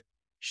wife,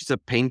 she's a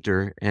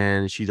painter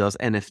and she does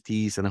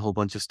NFTs and a whole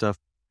bunch of stuff.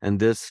 And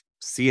this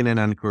CNN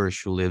anchor,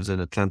 she lives in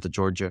Atlanta,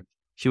 Georgia.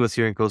 She was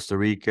here in Costa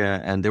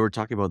Rica and they were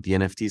talking about the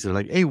NFTs. They're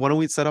like, hey, why don't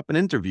we set up an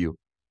interview?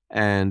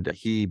 And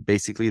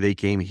they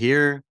came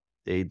here,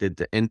 they did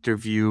the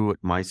interview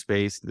at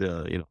MySpace,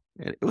 and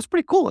it was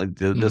pretty cool. And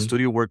the Hmm.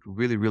 studio worked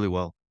really, really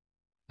well.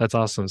 That's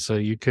awesome. So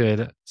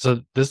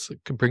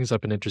brings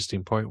up an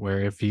interesting point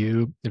where if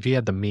you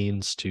had the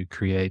means to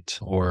create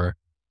or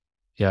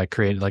yeah,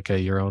 create like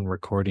your own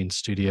recording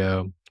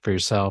studio for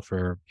yourself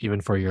or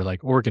even for your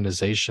like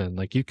organization,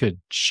 like you could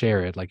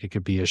share it, like it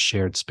could be a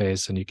shared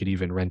space and you could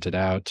even rent it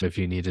out if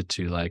you needed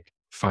to like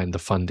find the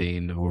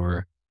funding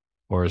or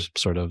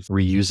sort of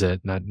reuse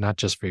it, not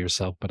just for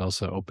yourself, but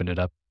also open it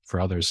up for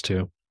others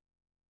too.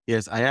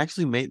 Yes, I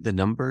actually made the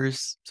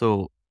numbers.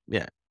 So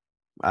yeah,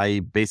 I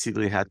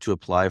basically had to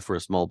apply for a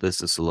small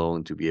business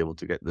loan to be able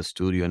to get the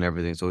studio and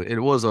everything. So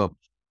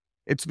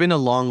it's been a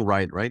long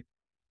ride, right?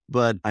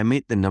 But I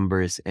made the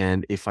numbers,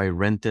 and if I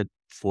rented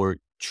for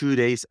 2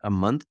 days a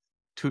month,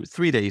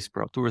 3 days,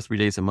 2 or 3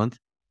 days a month,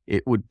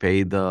 it would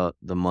pay the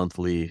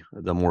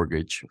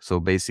mortgage. So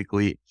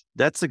basically,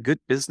 that's a good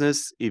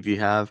business if you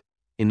have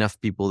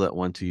enough people that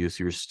want to use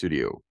your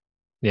studio.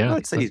 Yeah,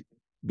 Let's say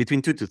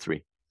between 2 to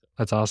 3.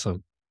 that's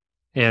awesome.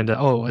 And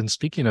oh, and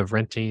speaking of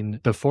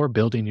renting, before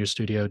building your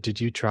studio, did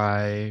you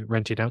try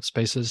renting out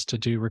spaces to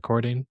do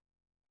recording?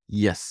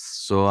 Yes.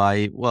 So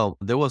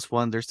there was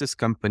there's this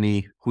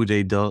company who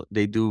they do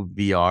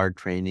VR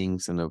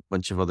trainings and a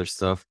bunch of other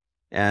stuff.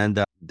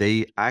 And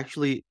they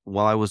actually,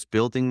 while I was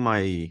building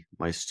my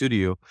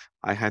studio,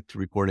 I had to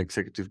record an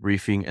executive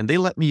briefing and they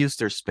let me use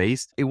their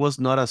space. It was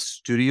not a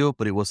studio,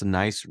 but it was a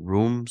nice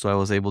room. So I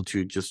was able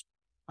to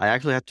I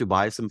actually had to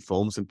buy some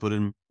foams and put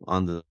them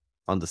on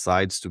the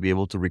sides to be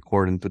able to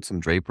record and put some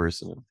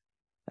drapers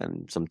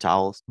and some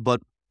towels.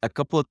 But a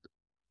couple of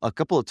a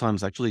couple of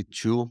times, actually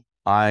two,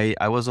 I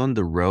was on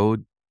the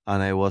road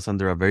and I was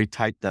under a very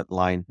tight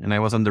deadline, and I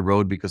was on the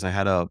road because I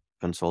had a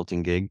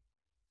consulting gig.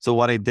 So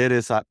what I did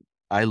is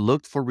I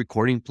looked for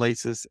recording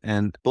places,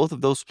 and both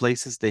of those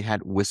places they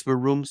had whisper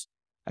rooms,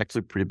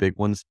 actually pretty big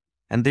ones,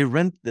 and they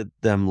rented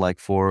them like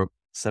for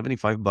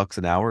 $75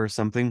 an hour or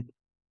something.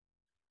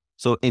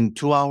 So in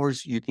 2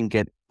 hours, you can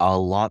get a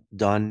lot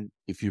done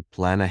if you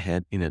plan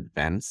ahead in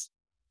advance.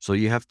 So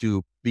you have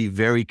to be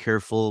very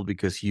careful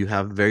because you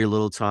have very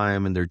little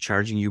time and they're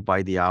charging you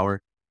by the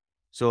hour.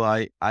 So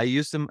I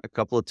used them a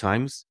couple of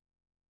times.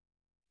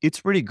 It's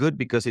pretty good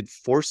because it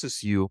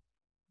forces you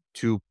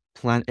to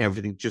plan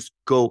everything, just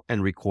go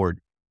and record.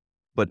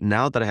 But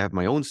now that I have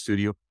my own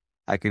studio,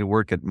 I can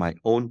work at my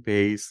own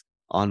pace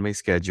on my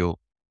schedule.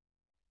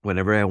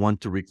 Whenever I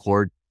want to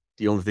record,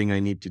 the only thing I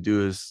need to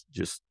do is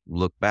just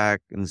look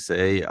back and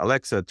say,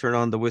 Alexa, turn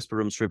on the Whisper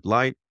Room strip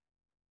light.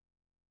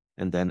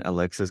 And then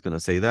Alexa's going to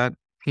say that,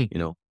 Hmm.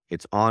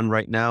 it's on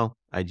right now.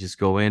 I just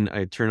go in,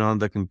 I turn on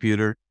the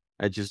computer,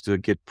 I just do a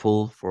git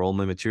pull for all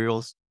my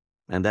materials,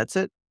 and that's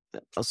it.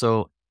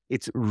 So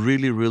it's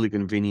really, really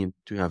convenient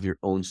to have your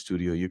own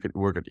studio. You can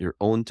work at your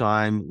own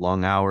time,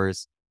 long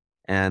hours.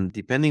 And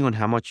depending on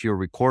how much you're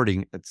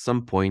recording, at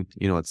some point,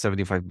 at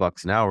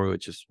 $75 an hour,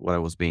 which is what I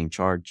was being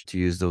charged to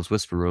use those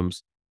whisper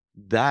rooms,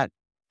 that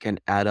can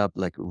add up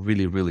like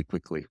really, really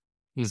quickly.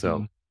 Hmm.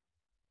 So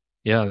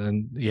Yeah,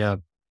 and yeah,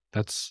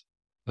 that's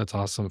that's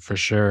awesome for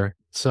sure.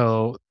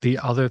 So the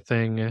other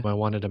thing I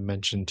wanted to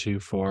mention too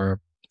for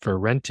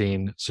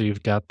renting, so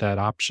you've got that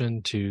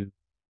option to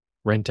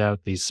rent out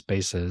these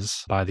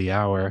spaces by the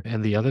hour.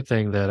 And the other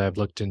thing that I've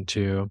looked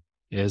into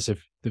is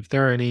if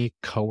there are any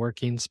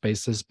co-working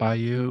spaces by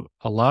you,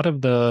 a lot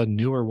of the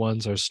newer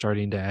ones are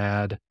starting to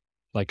add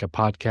like a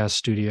podcast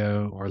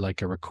studio or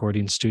like a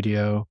recording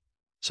studio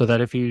so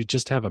that if you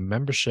just have a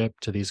membership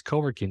to these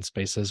co-working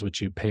spaces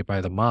which you pay by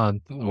the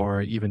month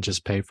or even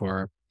just pay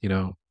for,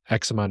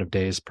 X amount of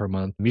days per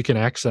month, you can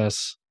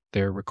access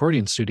their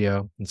recording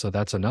studio. And so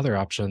that's another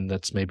option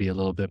that's maybe a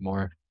little bit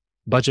more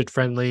budget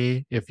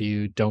friendly if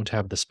you don't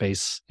have the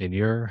space in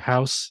your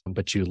house,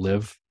 but you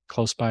live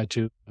close by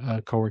to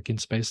a co-working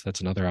space.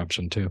 That's another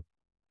option too.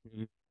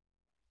 Mhm.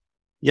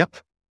 Yep.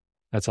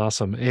 That's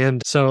awesome.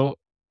 And so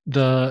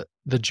the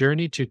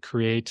journey to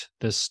create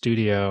this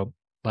studio,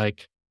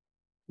 like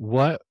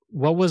what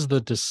was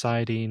the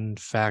deciding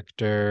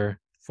factor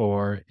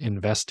for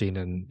investing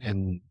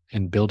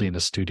in building a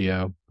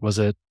studio? Was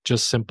it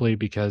just simply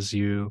because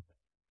you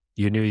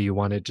knew you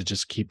wanted to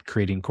just keep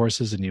creating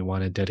courses and you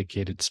wanted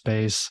dedicated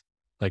space?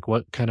 Like,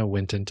 what kinda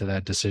went into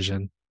that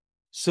decision?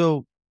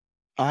 So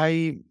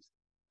I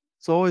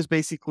So I was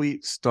basically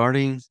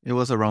starting, it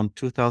was around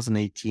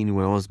 2018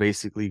 when I was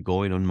basically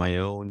going on my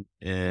own,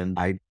 and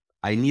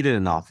I needed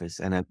an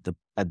office, and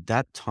at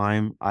that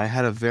time, I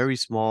had a very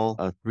small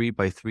 3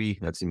 by 3,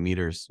 that's in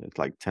meters, it's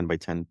like 10 by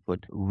 10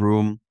 foot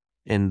room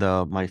in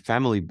my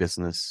family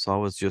business. So I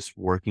was just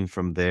working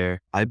from there.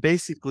 I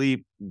basically,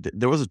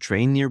 there was a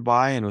train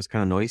nearby and it was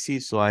kind of noisy.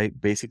 So I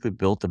basically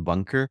built a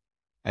bunker.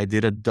 I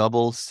did a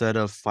double set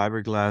of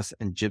fiberglass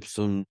and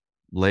gypsum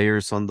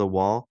layers on the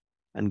wall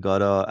and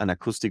got an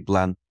acoustic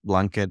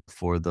blanket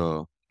for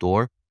the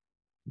door.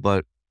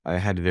 But I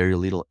had very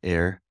little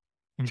air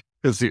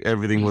because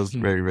everything was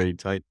very, very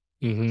tight.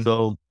 Hmm.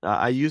 So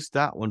I used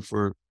that one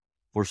for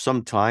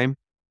some time,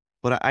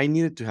 but I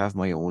needed to have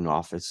my own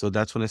office. So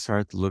that's when I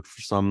started to look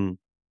for some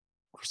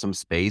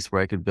space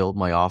where I could build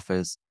my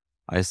office.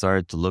 I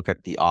started to look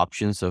at the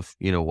options of,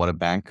 what a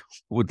bank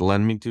would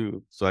lend me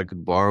to so I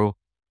could borrow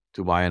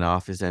to buy an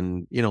office.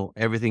 And,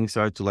 everything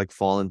started to like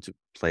fall into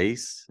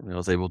place. And I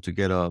was able to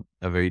get a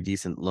very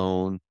decent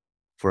loan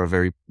for a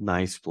very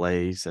nice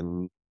place.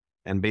 And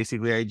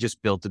basically I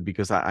just built it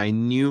because I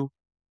knew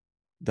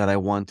that I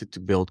wanted to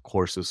build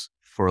courses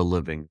for a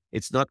living.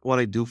 It's not what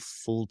I do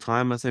full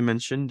time, as I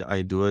mentioned.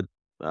 I do it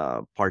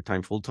part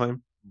time, full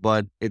time,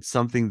 but it's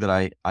something that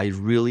I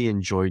really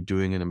enjoy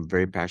doing and I'm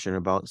very passionate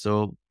about.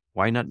 So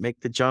why not make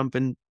the jump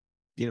and,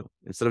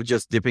 instead of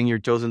just dipping your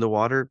toes in the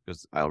water,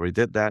 because I already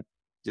did that,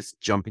 just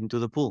jump into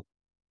the pool.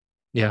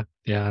 Yeah,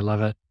 yeah, I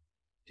love it.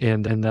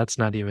 And that's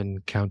not even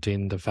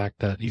counting the fact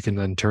that you can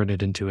then turn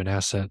it into an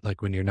asset,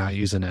 like when you're not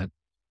using it.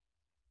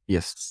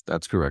 Yes,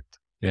 that's correct.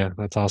 Yeah,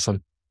 that's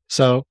awesome.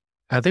 So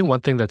I think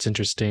one thing that's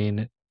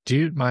interesting, do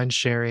you mind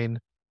sharing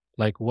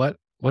like what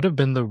have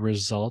been the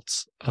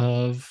results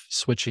of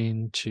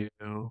switching to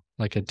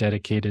like a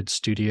dedicated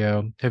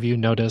studio? Have you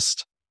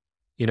noticed,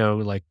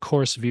 like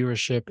course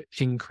viewership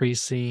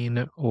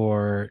increasing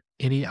or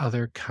any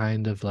other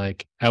kind of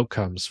like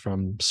outcomes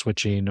from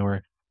switching,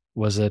 or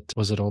was it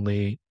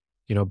only,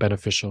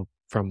 beneficial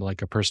from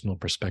like a personal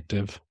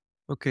perspective?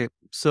 Okay,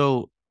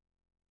 so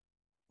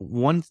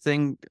one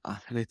thing,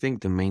 and I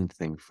think the main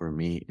thing for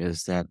me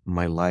is that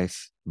my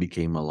life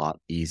became a lot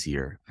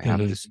easier. I have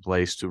Hmm. this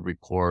place to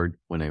record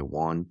when I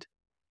want.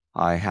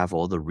 I have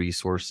all the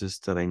resources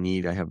that I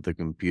need. I have the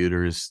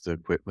computers, the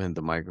equipment,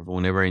 the microphone,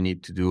 whenever I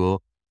need to do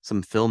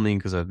some filming,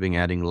 because I've been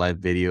adding live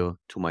video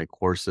to my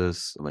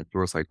courses, my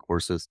Pluralsight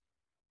courses.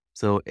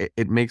 So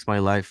it makes my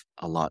life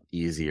a lot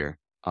easier.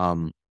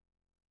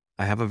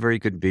 I have a very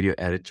good video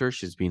editor.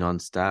 She's been on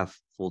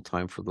staff full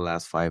time for the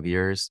last 5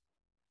 years.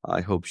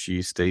 I hope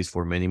she stays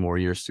for many more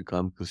years to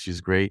come because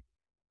she's great.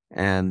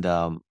 And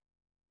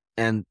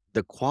and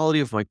the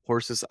quality of my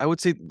courses, I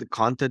would say the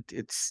content,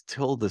 it's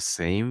still the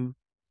same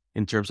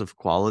in terms of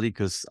quality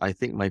because I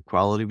think my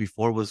quality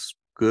before was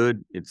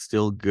good. It's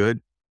still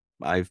good.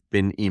 I've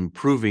been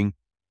improving,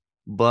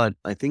 but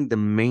I think the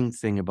main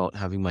thing about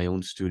having my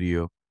own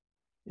studio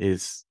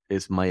is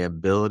my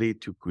ability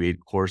to create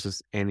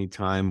courses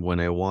anytime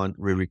when I want,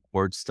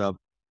 re-record stuff.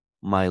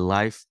 My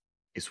life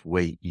is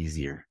way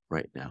easier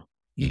right now.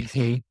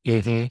 Hmm.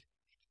 Hmm.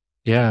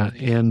 Yeah,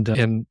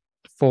 and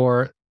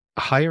for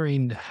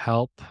hiring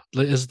help,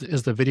 is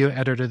the video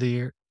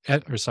editor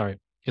or sorry,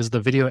 is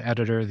the video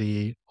editor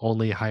the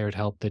only hired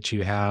help that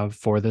you have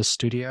for this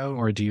studio,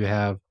 or do you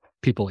have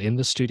people in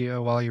the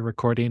studio while you're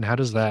recording? How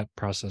does that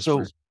process So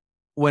work?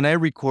 when I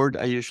record,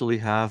 I usually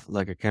have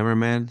like a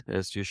cameraman.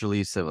 It's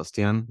usually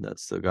Sebastian.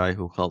 That's the guy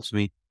who helps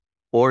me.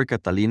 Or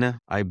Catalina.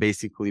 I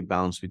basically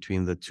bounce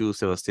between the two.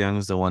 Sebastian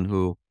is the one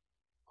who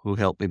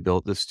helped me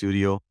build the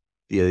studio.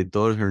 The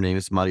editor, her name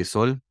is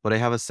Marisol. But I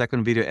have a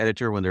second video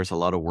editor when there's a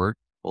lot of work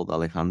called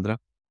Alejandra.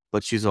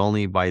 But she's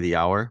only by the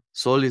hour.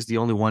 Sol is the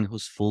only one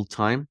who's full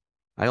time.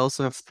 I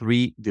also have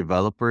 3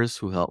 developers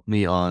who help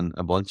me on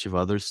a bunch of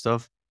other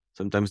stuff.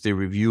 Sometimes they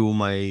review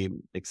my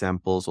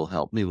examples or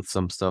help me with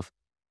some stuff.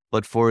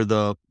 But for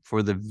the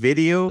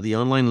video, the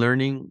online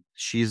learning,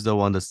 she's the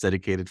one that's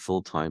dedicated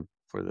full time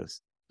for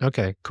this.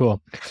 Okay,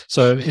 cool.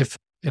 So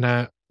and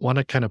I want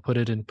to kind of put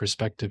it in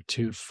perspective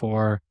too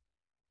for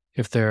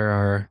if there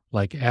are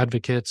like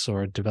advocates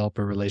or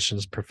developer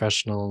relations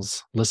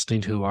professionals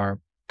listening who are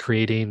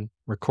creating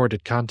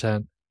recorded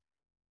content.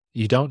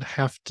 You don't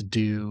have to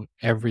do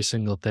every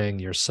single thing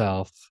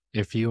yourself.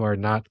 If you are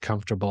not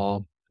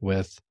comfortable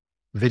with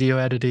video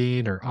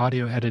editing or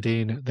audio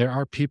editing, there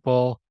are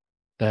people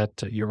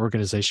that your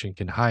organization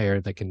can hire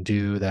that can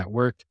do that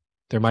work.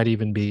 There might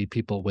even be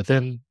people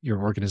within your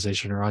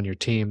organization or on your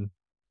team,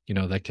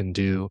 that can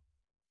do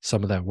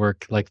some of that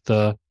work.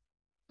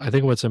 I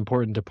think what's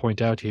important to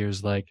point out here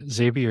is like,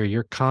 Xavier,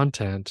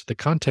 the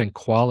content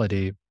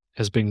quality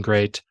has been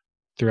great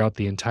throughout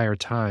the entire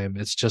time.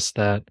 It's just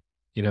that,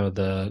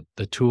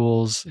 the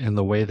tools and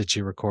the way that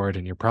you record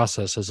and your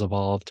process has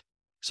evolved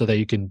so that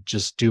you can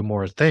just do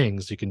more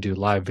things. You can do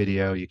live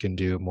video, you can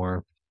do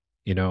more,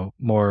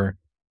 more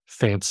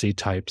fancy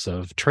types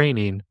of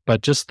training,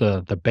 but just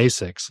the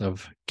basics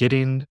of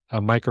getting a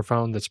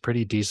microphone that's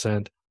pretty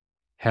decent,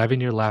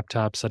 having your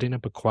laptop, setting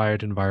up a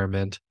quiet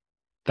environment,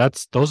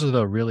 those are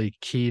the really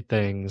key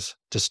things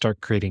to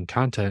start creating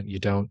content. You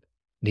don't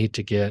need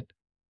to get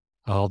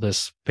all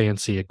this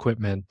fancy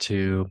equipment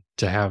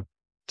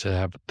to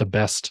have the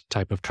best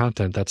type of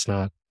content. That's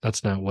not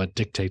what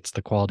dictates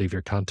the quality of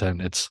your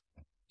content. It's,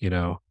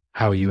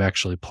 how you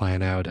actually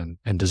plan out and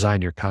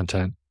design your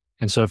content.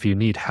 And so if you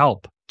need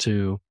help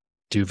to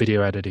do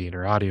video editing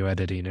or audio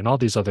editing and all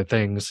these other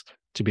things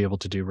to be able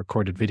to do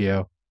recorded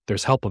video,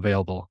 there's help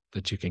available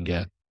that you can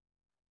get.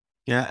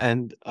 Yeah,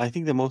 and I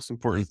think the most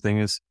important thing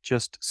is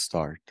just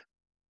start.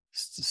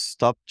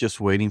 Stop just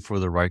waiting for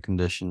the right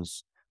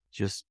conditions.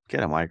 Just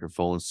get a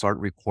microphone and start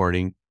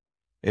recording.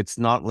 It's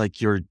not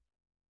like you're,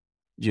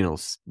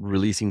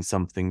 releasing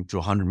something to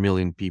 100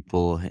 million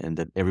people and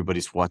that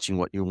everybody's watching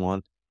what you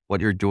want, what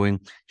you're doing.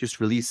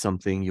 Just release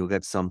something, you'll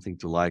get something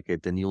to like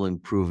it, then you'll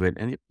improve it,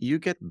 and you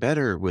get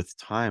better with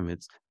time.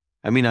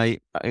 I mean,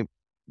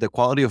 the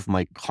quality of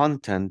my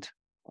content,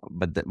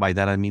 but by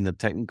that I mean the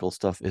technical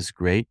stuff is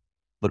great.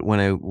 But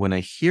when I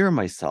hear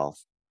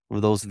myself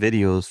with those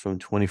videos from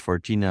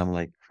 2014, I'm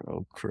like,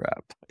 oh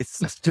crap!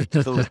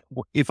 So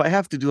if I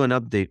have to do an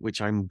update,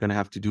 which I'm gonna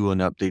have to do an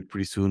update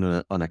pretty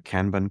soon on a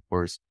Kanban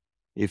course,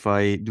 if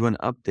I do an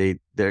update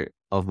there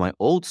of my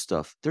old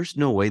stuff, there's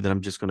no way that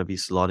I'm just gonna be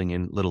slotting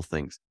in little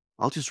things.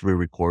 I'll just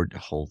re-record the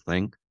whole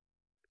thing.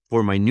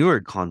 For my newer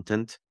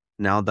content,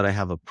 now that I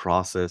have a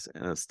process,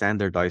 a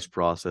standardized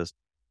process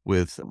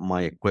with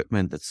my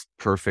equipment that's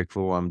perfect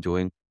for what I'm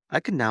doing, I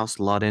can now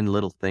slot in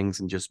little things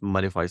and just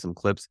modify some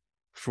clips.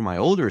 For my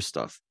older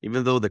stuff,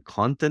 even though the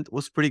content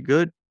was pretty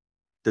good,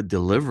 the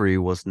delivery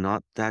was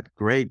not that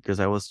great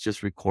because I was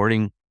just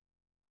recording,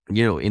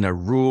 in a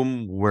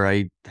room where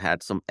I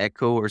had some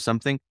echo or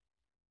something.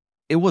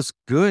 It was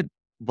good,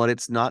 but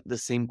it's not the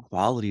same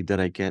quality that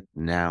I get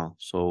now.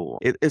 So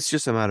it's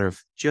just a matter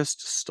of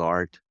just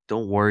start.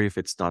 Don't worry if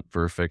it's not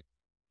perfect.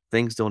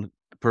 Things don't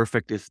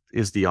perfect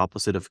is the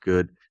opposite of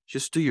good.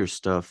 Just do your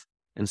stuff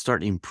and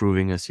start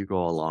improving as you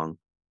go along.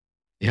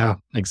 Yeah,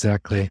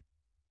 exactly.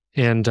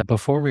 And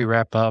before we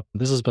wrap up,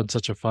 this has been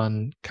such a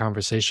fun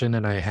conversation,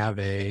 and I have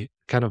a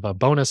kind of a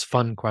bonus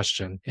fun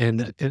question.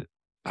 And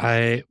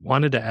I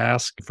wanted to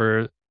ask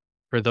for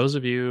those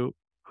of you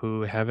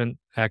who haven't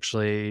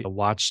actually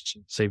watched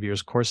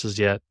Xavier's courses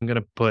yet, I'm going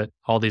to put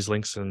all these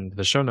links in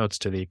the show notes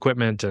to the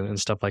equipment and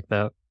stuff like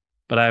that.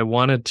 But I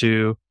wanted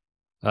to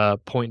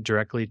point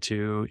directly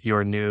to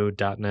your new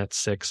 .NET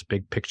 6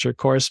 Big Picture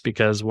course,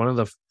 because one of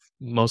the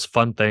most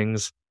fun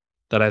things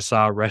that I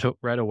saw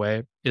right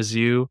away is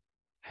you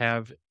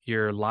have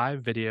your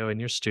live video in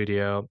your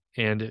studio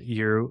and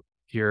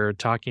you're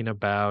talking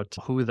about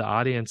who the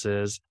audience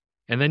is,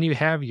 and then you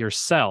have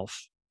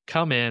yourself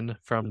come in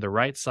from the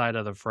right side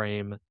of the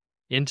frame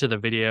into the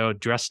video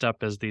dressed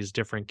up as these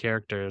different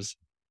characters.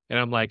 And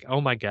I'm like,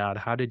 oh my God,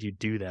 how did you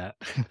do that?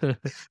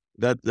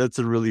 That's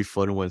a really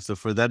fun one. So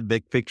for that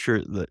big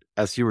picture,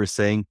 as you were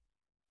saying,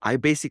 I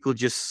basically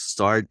just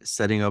start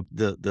setting up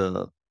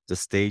the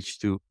stage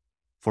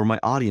for my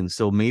audience.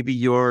 So maybe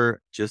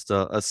you're just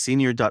a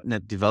senior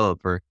 .NET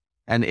developer,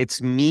 and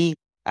it's me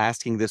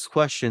asking this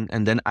question,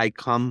 and then I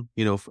come,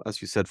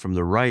 as you said, from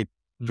the right,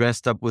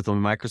 dressed up with a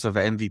Microsoft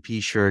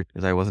MVP shirt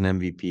because I was an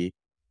MVP.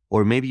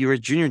 Or maybe you're a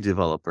junior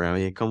developer,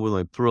 and I come with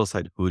my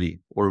Pluralsight hoodie.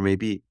 Or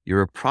maybe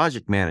you're a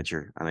project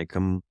manager, and I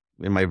come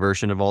in my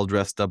version of all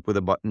dressed up with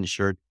a button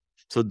shirt.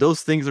 So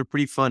those things are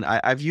pretty fun.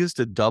 I've used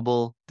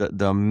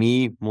the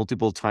me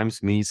multiple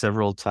times, me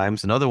several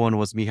times. Another one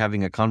was me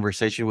having a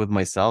conversation with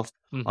myself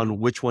Mhm. on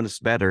which one is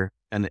better,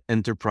 an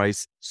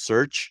enterprise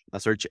search, a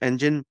search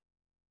engine,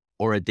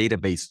 or a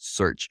database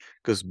search.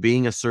 Because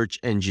being a search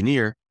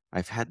engineer,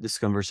 I've had this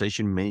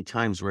conversation many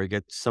times where I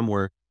get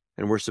somewhere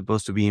and we're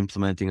supposed to be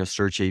implementing a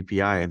search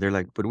API. And they're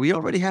like, but we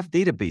already have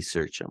database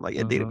search. I'm like,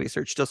 yeah, Uh-huh. database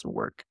search doesn't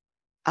work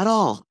at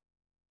all.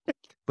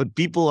 But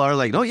people are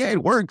like, oh, yeah,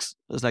 it works.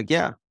 I was like,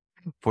 yeah,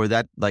 for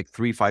that like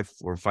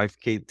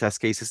 5K test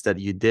cases that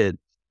you did.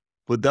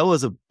 But that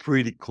was a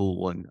pretty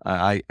cool one.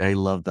 I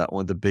love that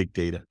one, the big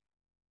data.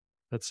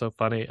 That's so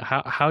funny.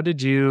 How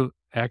did you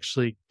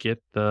actually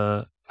get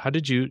how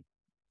did you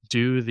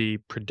do the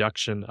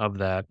production of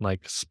that,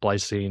 like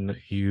splicing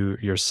you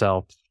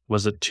yourself?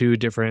 Was it two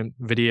different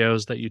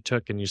videos that you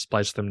took and you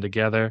spliced them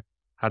together?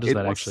 How does It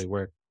that was actually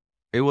work?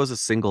 it was a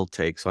single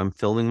take. So I'm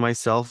filming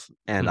myself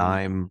and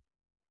Mhm.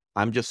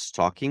 I'm just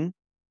talking.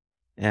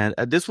 And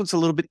this one's a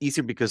little bit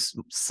easier because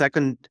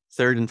second,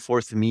 third, and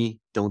fourth me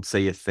don't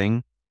say a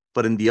thing.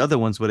 But in the other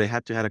ones where I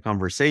had to have a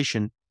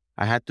conversation,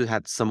 I had to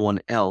have someone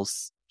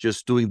else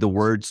just doing the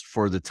words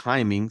for the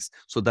timings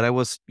so that I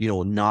was,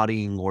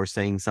 nodding or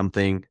saying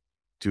something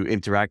to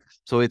interact.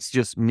 So it's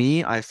just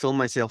me. I film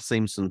myself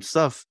saying some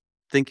stuff,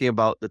 thinking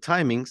about the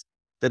timings.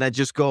 Then I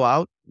just go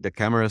out, the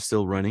camera is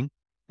still running,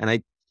 and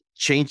I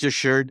change the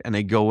shirt and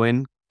I go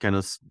in kind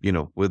of,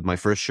 with my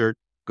first shirt,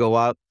 go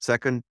out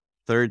second,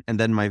 third, and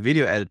then my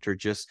video editor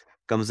just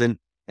comes in.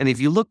 And if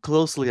you look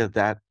closely at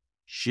that,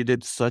 she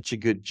did such a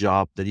good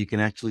job that you can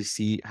actually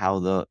see how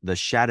the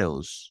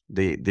shadows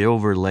they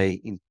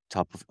overlay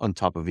on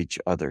top of each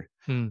other.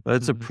 Mm, But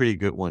it's a mhm. pretty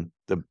good one.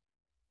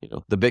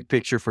 The big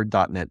picture for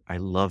 .NET. I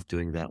love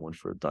doing that one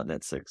for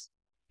 .NET 6.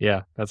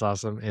 Yeah, that's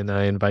awesome. And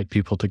I invite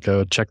people to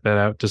go check that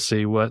out to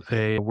see what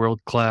a world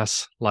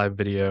class live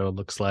video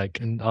looks like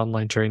in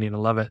online training. I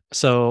love it.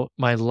 So,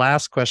 my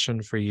last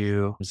question for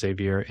you,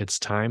 Xavier, it's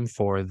time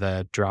for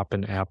the drop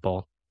in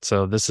apple.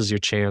 So, this is your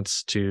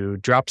chance to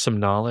drop some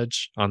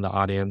knowledge on the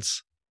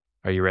audience.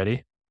 Are you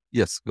ready?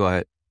 Yes, go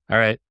ahead. All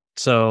right.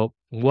 So,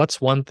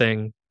 what's one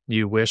thing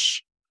you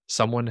wish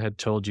someone had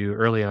told you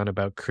early on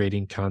about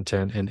creating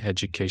content and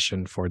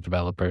education for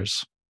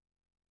developers?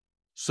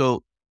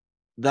 So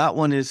that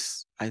one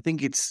is, I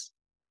think it's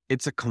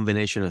a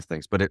combination of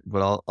things, but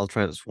I'll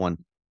try this one.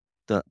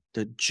 The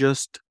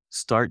just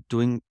start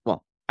doing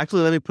well.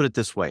 Actually, let me put it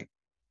this way.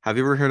 Have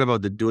you ever heard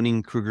about the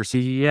Dunning Kruger?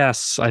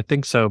 Yes, I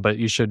think so, but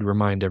you should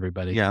remind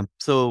everybody. Yeah.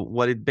 So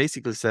what it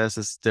basically says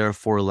is there are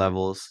four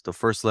levels. The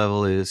first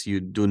level is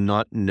you do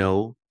not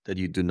know that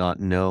you do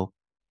not know.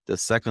 The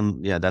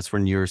second, yeah, that's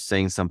when you're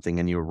saying something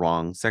and you're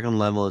wrong. Second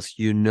level is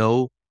you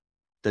know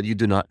that you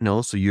do not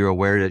know. So you're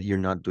aware that you're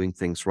not doing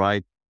things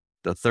right.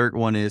 The third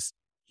one is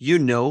you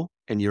know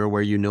and you're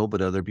aware you know,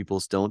 but other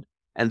people's don't.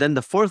 And then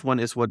the fourth one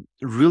is what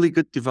really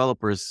good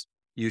developers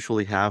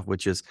usually have,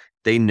 which is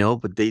they know,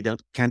 but they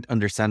can't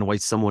understand why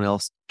someone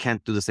else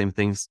can't do the same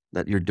things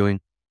that you're doing.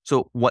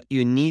 So what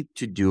you need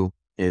to do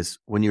is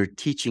when you're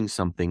teaching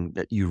something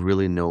that you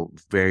really know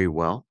very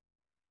well,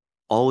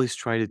 always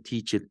try to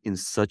teach it in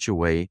such a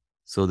way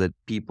so that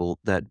people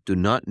that do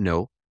not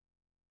know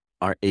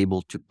are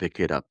able to pick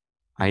it up.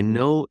 I Mhm.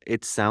 know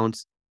it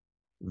sounds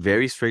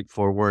very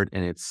straightforward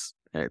and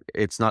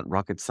it's not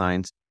rocket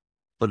science,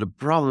 but the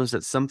problem is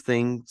that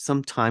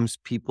sometimes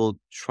people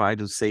try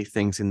to say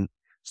things in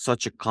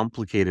such a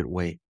complicated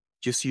way.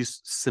 Just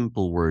use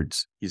simple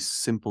words, use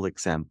simple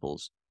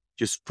examples.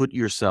 Just put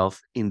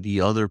yourself in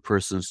the other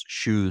person's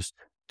shoes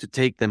to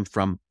take them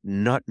from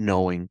not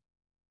knowing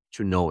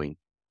to knowing.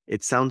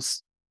 It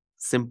sounds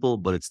simple,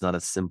 but it's not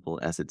as simple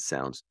as it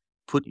sounds.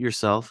 Put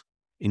yourself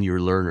in your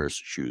learner's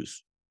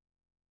shoes.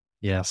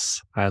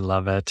 Yes, I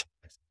love it.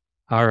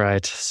 All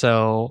right.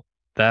 So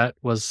that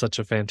was such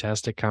a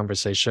fantastic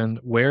conversation.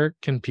 Where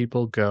can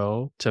people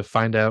go to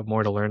find out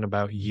more to learn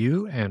about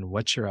you and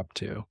what you're up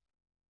to?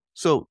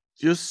 So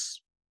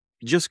just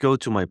go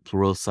to my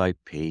Pluralsight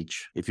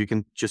page. If you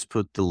can just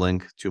put the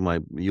link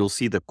to you'll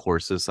see the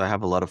courses. I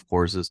have a lot of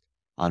courses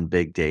on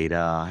big data.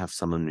 I have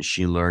some on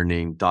machine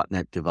learning,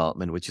 .NET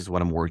development, which is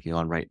what I'm working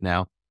on right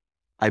now.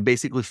 I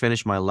basically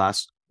finished my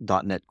last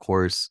 .NET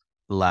course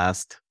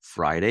last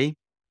Friday.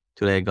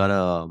 Today I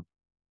got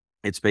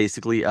it's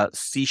basically a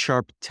C#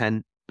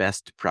 10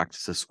 best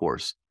practices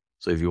course.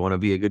 So if you want to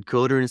be a good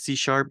coder in C#,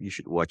 you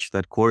should watch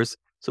that course.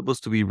 It's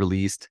supposed to be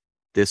released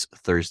this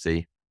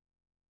Thursday.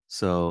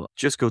 So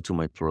just go to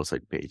my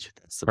Pluralsight page.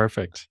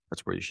 Perfect.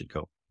 That's where you should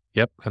go.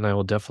 Yep. And I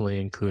will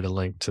definitely include a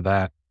link to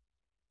that.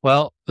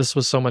 Well, this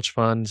was so much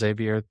fun,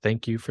 Xavier.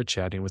 Thank you for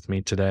chatting with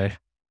me today.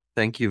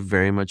 Thank you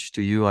very much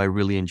to you. I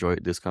really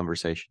enjoyed this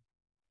conversation.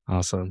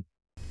 Awesome.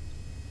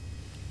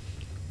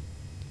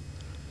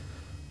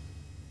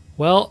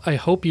 Well, I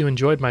hope you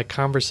enjoyed my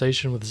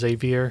conversation with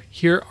Xavier.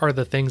 Here are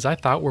the things I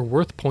thought were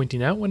worth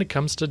pointing out when it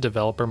comes to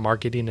developer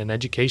marketing and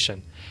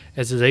education.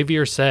 As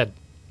Xavier said,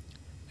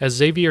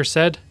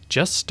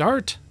 just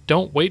start.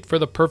 Don't wait for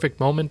the perfect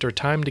moment or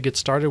time to get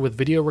started with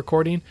video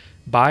recording.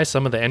 Buy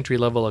some of the entry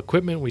level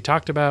equipment we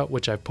talked about,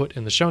 which I've put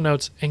in the show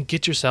notes, and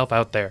get yourself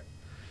out there.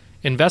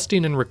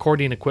 Investing in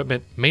recording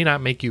equipment may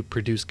not make you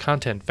produce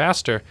content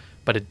faster,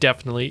 but it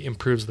definitely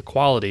improves the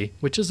quality,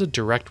 which is a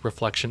direct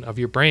reflection of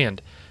your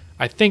brand.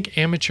 I think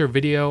amateur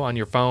video on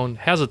your phone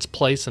has its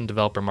place in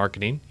developer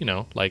marketing,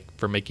 like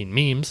for making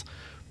memes.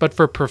 But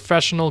for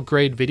professional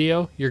grade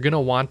video, you're going to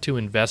want to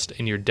invest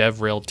in your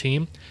DevRel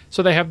team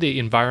so they have the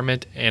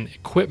environment and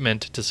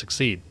equipment to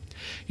succeed.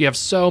 You have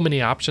so many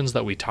options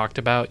that we talked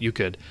about. You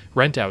could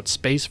rent out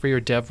space for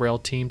your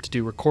DevRel team to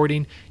do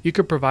recording. You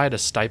could provide a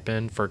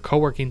stipend for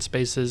co-working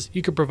spaces.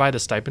 You could provide a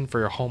stipend for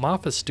your home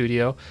office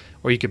studio,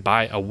 or you could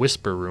buy a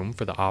whisper room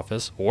for the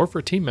office or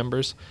for team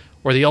members,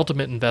 or the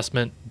ultimate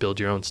investment, build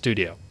your own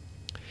studio.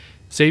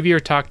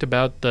 Xavier talked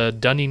about the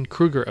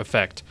Dunning-Kruger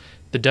effect.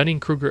 The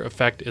Dunning-Kruger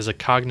effect is a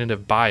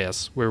cognitive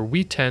bias where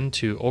we tend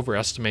to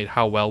overestimate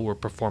how well we'll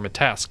perform a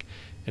task.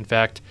 In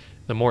fact,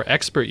 the more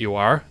expert you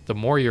are, the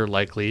more you're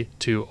likely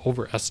to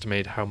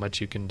overestimate how much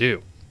you can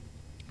do.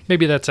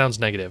 Maybe that sounds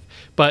negative,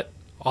 but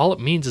all it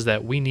means is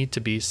that we need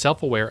to be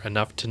self-aware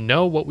enough to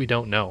know what we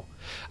don't know.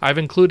 I've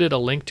included a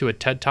link to a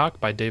TED Talk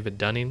by David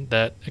Dunning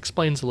that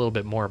explains a little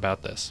bit more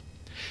about this.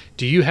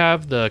 Do you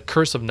have the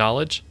curse of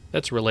knowledge?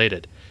 That's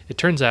related. It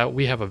turns out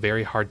we have a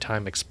very hard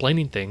time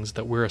explaining things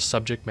that we're a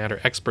subject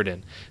matter expert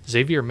in.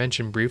 Xavier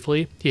mentioned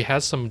briefly he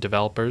has some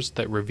developers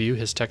that review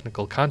his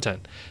technical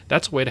content.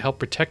 That's a way to help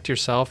protect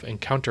yourself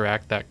and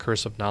counteract that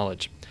curse of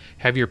knowledge.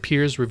 Have your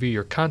peers review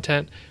your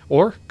content,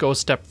 or go a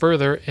step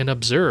further and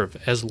observe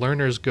as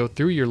learners go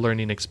through your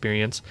learning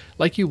experience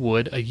like you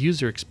would a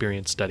user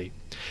experience study.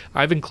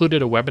 I've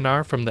included a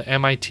webinar from the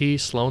MIT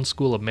Sloan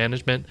School of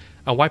Management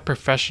on why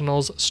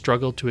professionals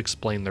struggle to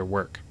explain their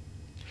work.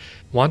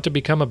 Want to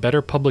become a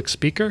better public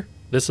speaker?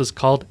 This is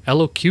called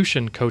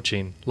elocution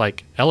coaching,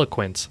 like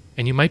eloquence,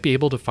 and you might be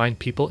able to find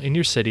people in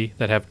your city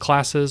that have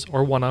classes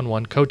or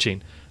one-on-one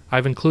coaching.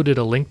 I've included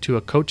a link to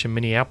a coach in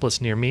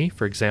Minneapolis near me,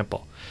 for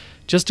example.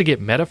 Just to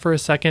get meta for a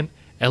second,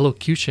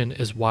 elocution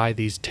is why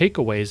these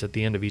takeaways at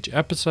the end of each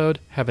episode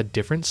have a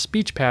different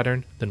speech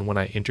pattern than when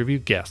I interview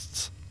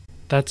guests.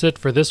 That's it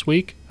for this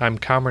week. I'm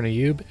Kamran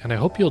Ayub, and I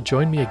hope you'll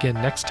join me again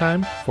next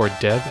time for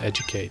Dev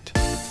Educate.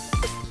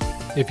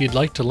 If you'd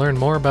like to learn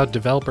more about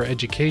developer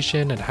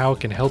education and how it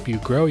can help you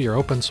grow your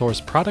open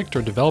source product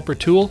or developer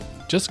tool,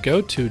 just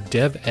go to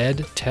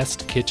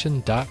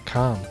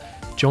devedtestkitchen.com.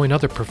 Join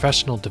other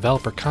professional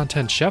developer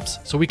content chefs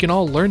so we can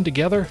all learn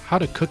together how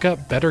to cook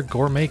up better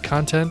gourmet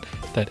content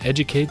that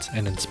educates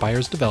and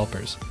inspires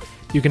developers.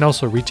 You can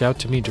also reach out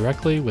to me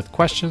directly with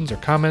questions or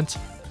comments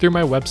through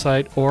my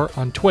website or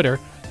on Twitter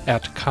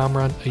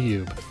 @Kamran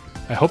Ayub.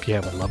 I hope you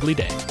have a lovely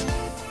day.